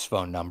my wife's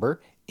phone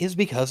number is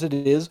because it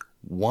is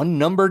one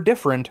number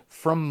different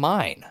from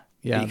mine.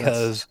 Yeah,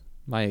 because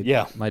my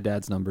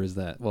dad's number is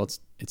that. Well,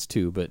 it's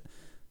 2, but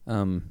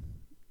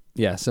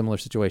yeah, similar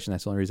situation.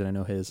 That's the only reason I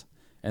know his.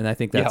 And I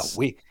think that's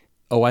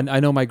I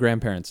know my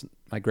grandma's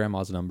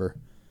number.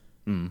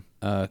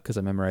 Because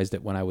I memorized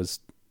it when I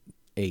was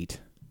 8,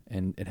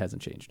 and it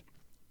hasn't changed.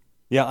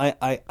 Yeah,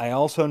 I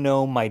also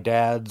know my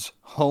dad's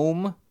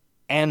home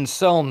and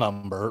cell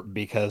number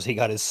because he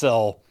got his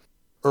cell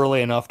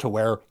early enough to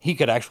where he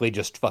could actually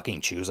just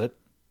fucking choose it.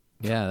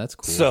 Yeah, that's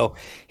cool. So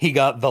he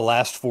got the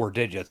last 4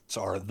 digits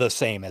are the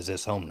same as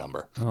his home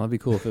number. Oh, that'd be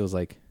cool if it was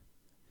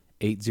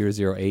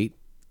 8008,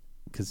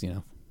 because,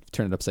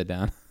 turn it upside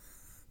down.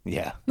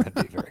 Yeah, that'd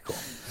be very cool.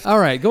 All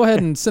right, go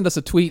ahead and send us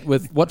a tweet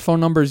with what phone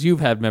numbers you've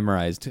had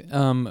memorized.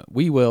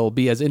 We will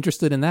be as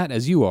interested in that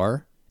as you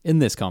are in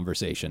this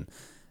conversation.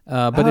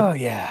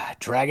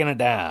 Dragging it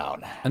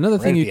down. Another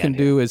thing you can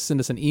here. do is send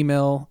us an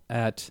email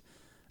at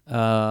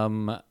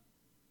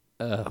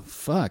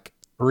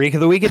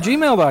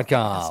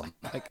freakoftheweek@gmail.com.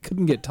 I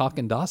couldn't get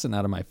Talkin' Dawson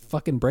out of my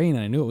fucking brain,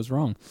 and I knew it was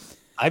wrong.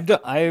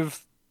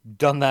 I've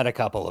done that a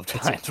couple of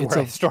times where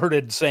I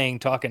started saying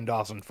Talkin'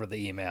 Dawson for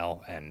the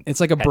email, and it's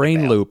like a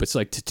brain loop. It's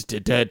like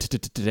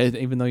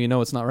even though you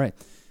know it's not right.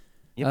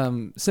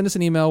 Send us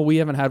an email. We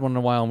haven't had one in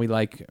a while, and we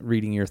like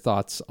reading your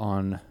thoughts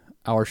on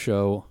our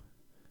show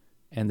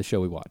and the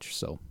show we watch.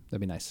 So that'd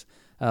be nice.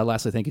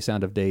 Lastly, thank you,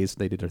 Sound of Days.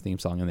 They did our theme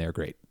song, and they are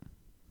great.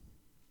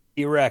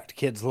 Erect,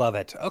 kids love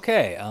it.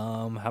 Okay,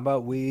 how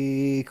about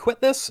we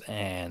quit this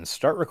and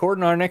start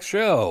recording our next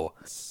show?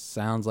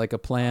 Sounds like a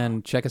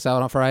plan. Check us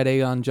out on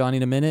Friday on Johnny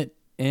in a Minute,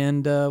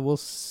 and we'll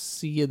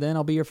see you then.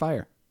 I'll be your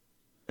fire.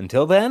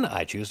 Until then,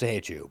 I choose to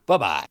hate you.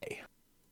 Bye-bye.